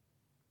to think a little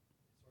bit more about it,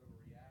 but it's sort of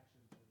a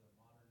reaction to the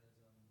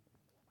modernism,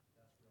 the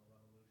industrial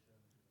revolution,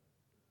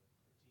 to the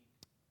critique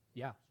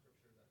Yeah. of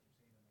scripture that you've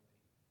seen in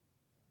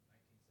the late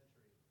 19th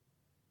century.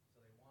 So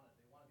they want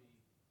to be,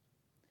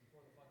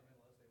 before the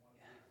fundamentalists, they want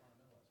to be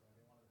fundamentalists, right?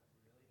 They want to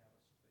really have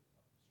a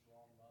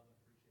strong love and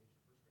appreciation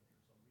for scripture,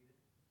 so read it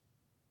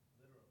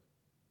literally.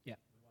 Yeah.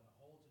 We want to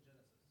hold to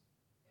Genesis.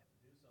 But to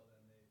do so,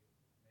 then they've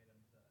made a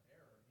huge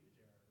error of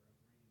reading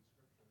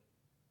scripture,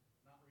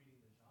 not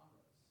reading the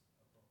genres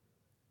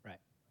appropriately.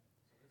 Right.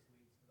 So this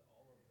leads to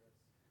all of this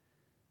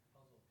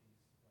puzzle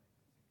piece playing,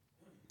 it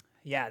seems.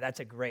 Yeah, that's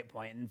a great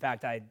point. In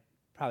fact, I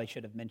probably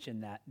should have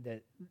mentioned that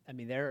I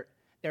mean, there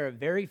are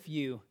very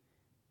few,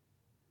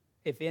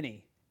 if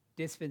any,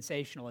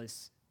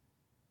 dispensationalists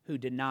who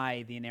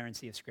deny the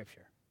inerrancy of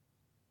Scripture,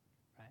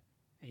 right?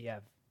 And you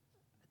have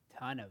a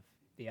ton of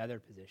the other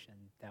position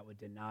that would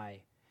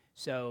deny.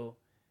 So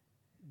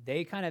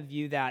they kind of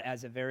view that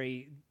as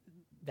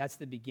that's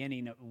the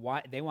beginning of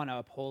why they want to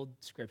uphold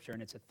Scripture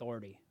and its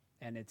authority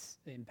and its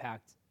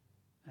impact.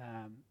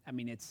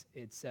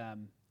 It's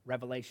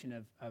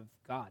revelation of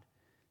God.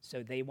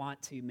 So they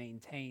want to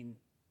maintain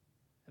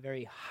a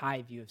very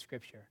high view of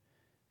Scripture.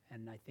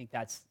 And I think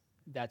that's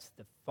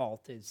the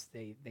fault, is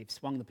they've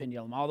swung the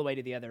pendulum all the way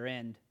to the other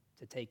end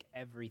to take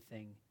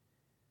everything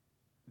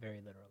very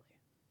literally.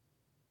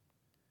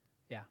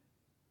 Yeah.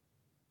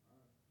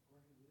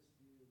 According to this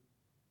view,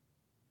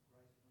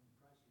 when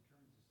Christ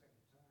returns the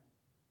second time,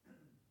 then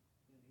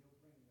he'll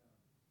bring the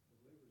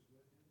believers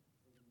with him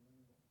for the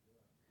millennial,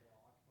 they'll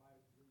occupy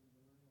during the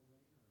millennial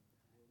reign,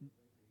 or will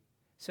they be?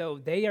 So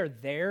they are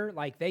there,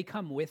 like they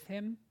come with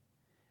him,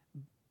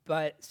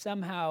 but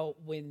somehow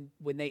when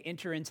they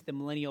enter into the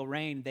millennial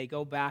reign, they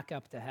go back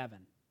up to heaven.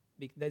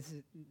 This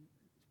is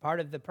part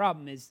of the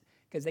problem, is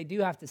because they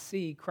do have to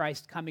see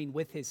Christ coming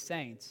with his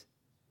saints.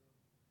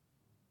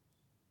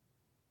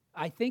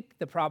 I think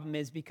the problem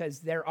is because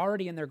they're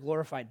already in their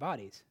glorified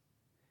bodies.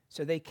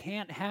 So they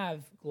can't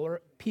have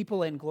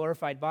people in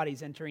glorified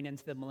bodies entering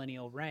into the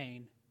millennial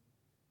reign,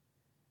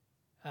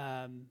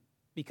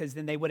 because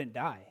then they wouldn't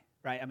die,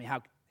 right? I mean,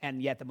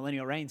 and yet the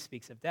millennial reign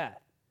speaks of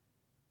death.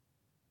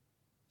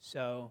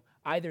 So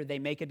either they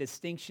make a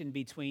distinction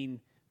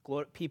between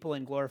people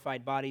in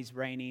glorified bodies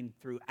reigning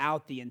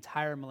throughout the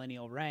entire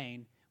millennial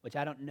reign, which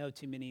I don't know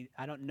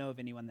of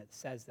anyone that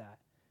says that.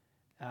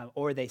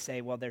 Or they say,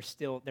 well, they're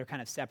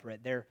kind of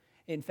separate.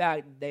 In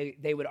fact,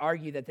 they would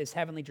argue that this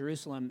heavenly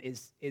Jerusalem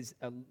is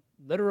a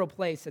literal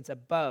place that's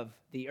above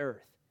the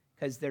earth,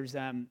 because there's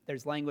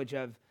language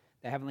of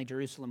the heavenly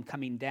Jerusalem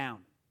coming down.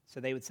 So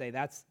they would say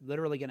that's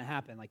literally going to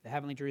happen. Like the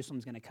heavenly Jerusalem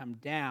is going to come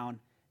down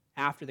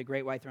after the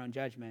great white throne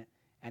judgment,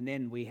 and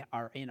then we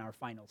are in our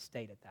final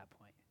state at that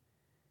point.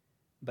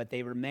 But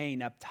they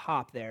remain up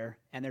top there.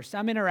 And there's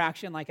some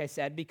interaction, like I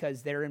said,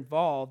 because they're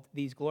involved.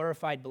 These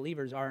glorified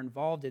believers are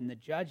involved in the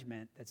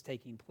judgment that's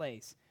taking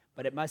place.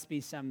 But it must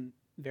be some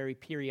very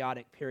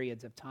periodic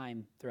periods of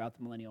time throughout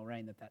the millennial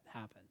reign that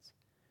happens.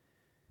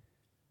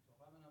 So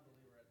if I'm an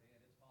unbeliever at the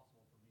end, it's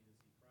possible for me to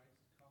see Christ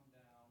come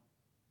down,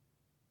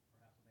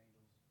 perhaps with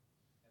angels,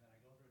 and then I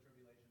go through a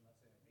tribulation,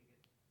 let's say I make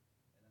it,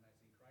 and then I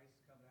see Christ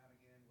come down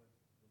again with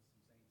some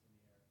saints in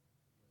the air with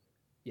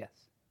it. Yes.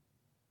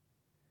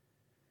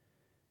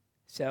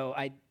 So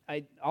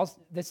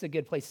this is a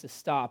good place to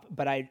stop,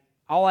 but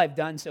all I've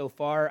done so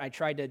far, I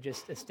tried to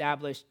just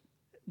establish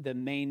the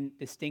main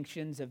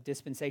distinctions of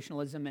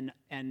dispensationalism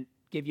and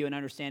give you an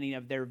understanding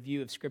of their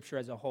view of Scripture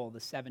as a whole, the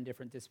 7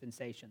 different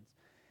dispensations.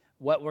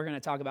 What we're going to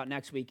talk about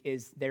next week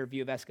is their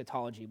view of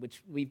eschatology,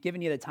 which we've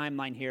given you the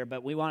timeline here,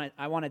 but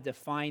I want to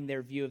define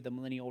their view of the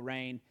millennial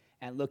reign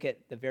and look at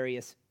the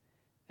various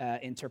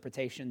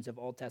interpretations of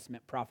Old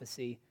Testament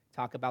prophecy,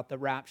 talk about the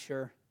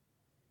rapture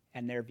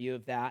and their view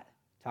of that,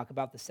 talk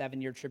about the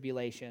 7-year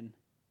tribulation,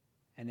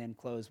 and then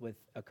close with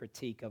a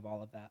critique of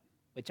all of that,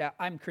 which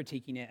I'm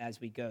critiquing it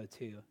as we go,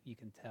 too. You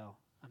can tell.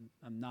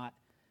 I'm not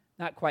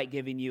quite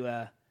giving you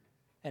an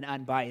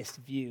unbiased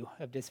view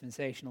of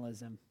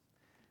dispensationalism.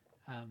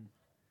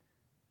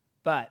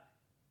 But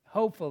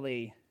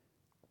hopefully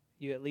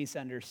you at least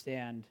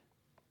understand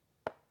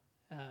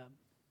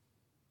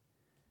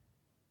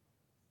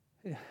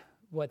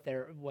what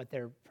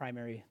their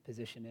primary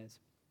position is.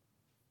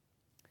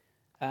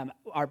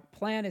 Our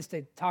plan is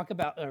to talk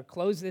about or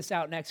close this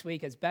out next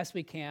week as best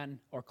we can,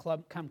 or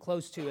come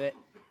close to it.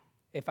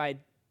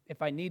 If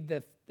if I need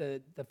the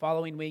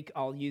following week,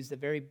 I'll use the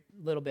very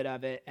little bit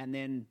of it and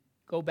then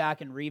go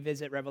back and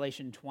revisit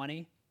Revelation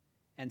 20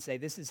 and say,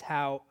 this is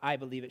how I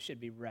believe it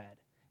should be read,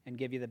 and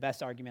give you the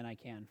best argument I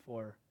can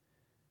for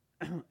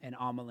an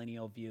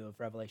amillennial view of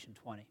Revelation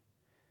 20.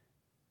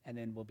 And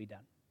then we'll be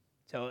done.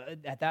 So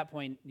at that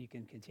point, you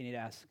can continue to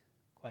ask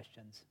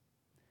questions.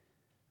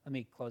 Let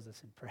me close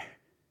this in prayer.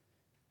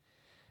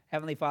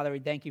 Heavenly Father, we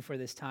thank you for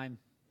this time.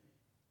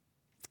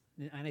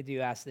 And I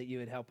do ask that you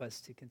would help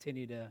us to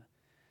continue to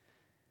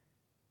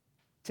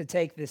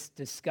take this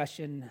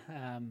discussion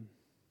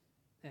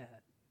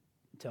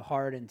to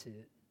heart and to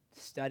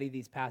study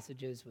these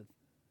passages with,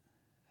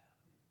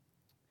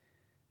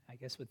 I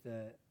guess, with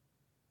the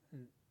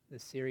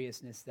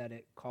seriousness that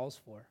it calls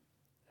for,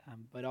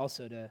 but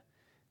also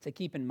to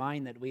keep in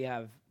mind that we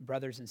have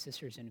brothers and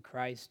sisters in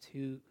Christ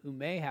who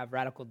may have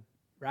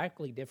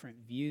radically different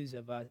views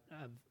of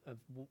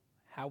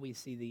how we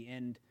see the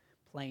end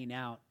playing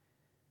out,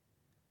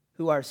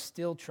 who are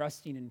still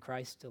trusting in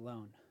Christ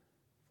alone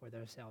for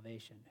their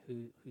salvation,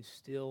 who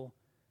still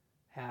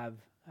have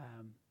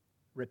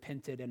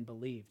repented and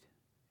believed,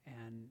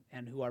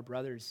 and who are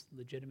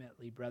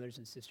legitimately brothers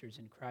and sisters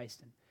in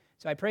Christ. And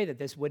so I pray that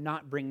this would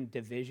not bring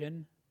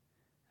division,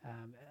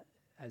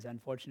 as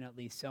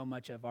unfortunately so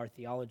much of our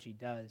theology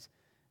does.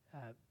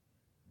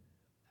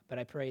 But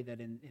I pray that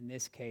in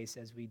this case,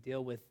 as we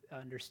deal with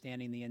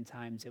understanding the end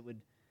times, it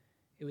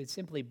would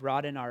simply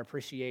broaden our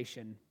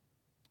appreciation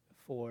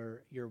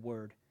for your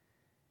word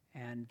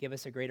and give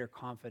us a greater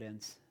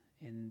confidence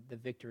in the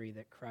victory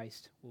that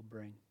Christ will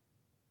bring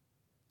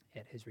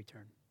at his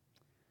return.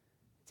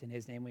 It's in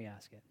his name we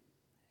ask it.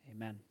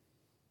 Amen.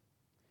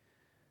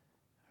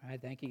 All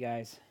right, thank you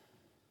guys.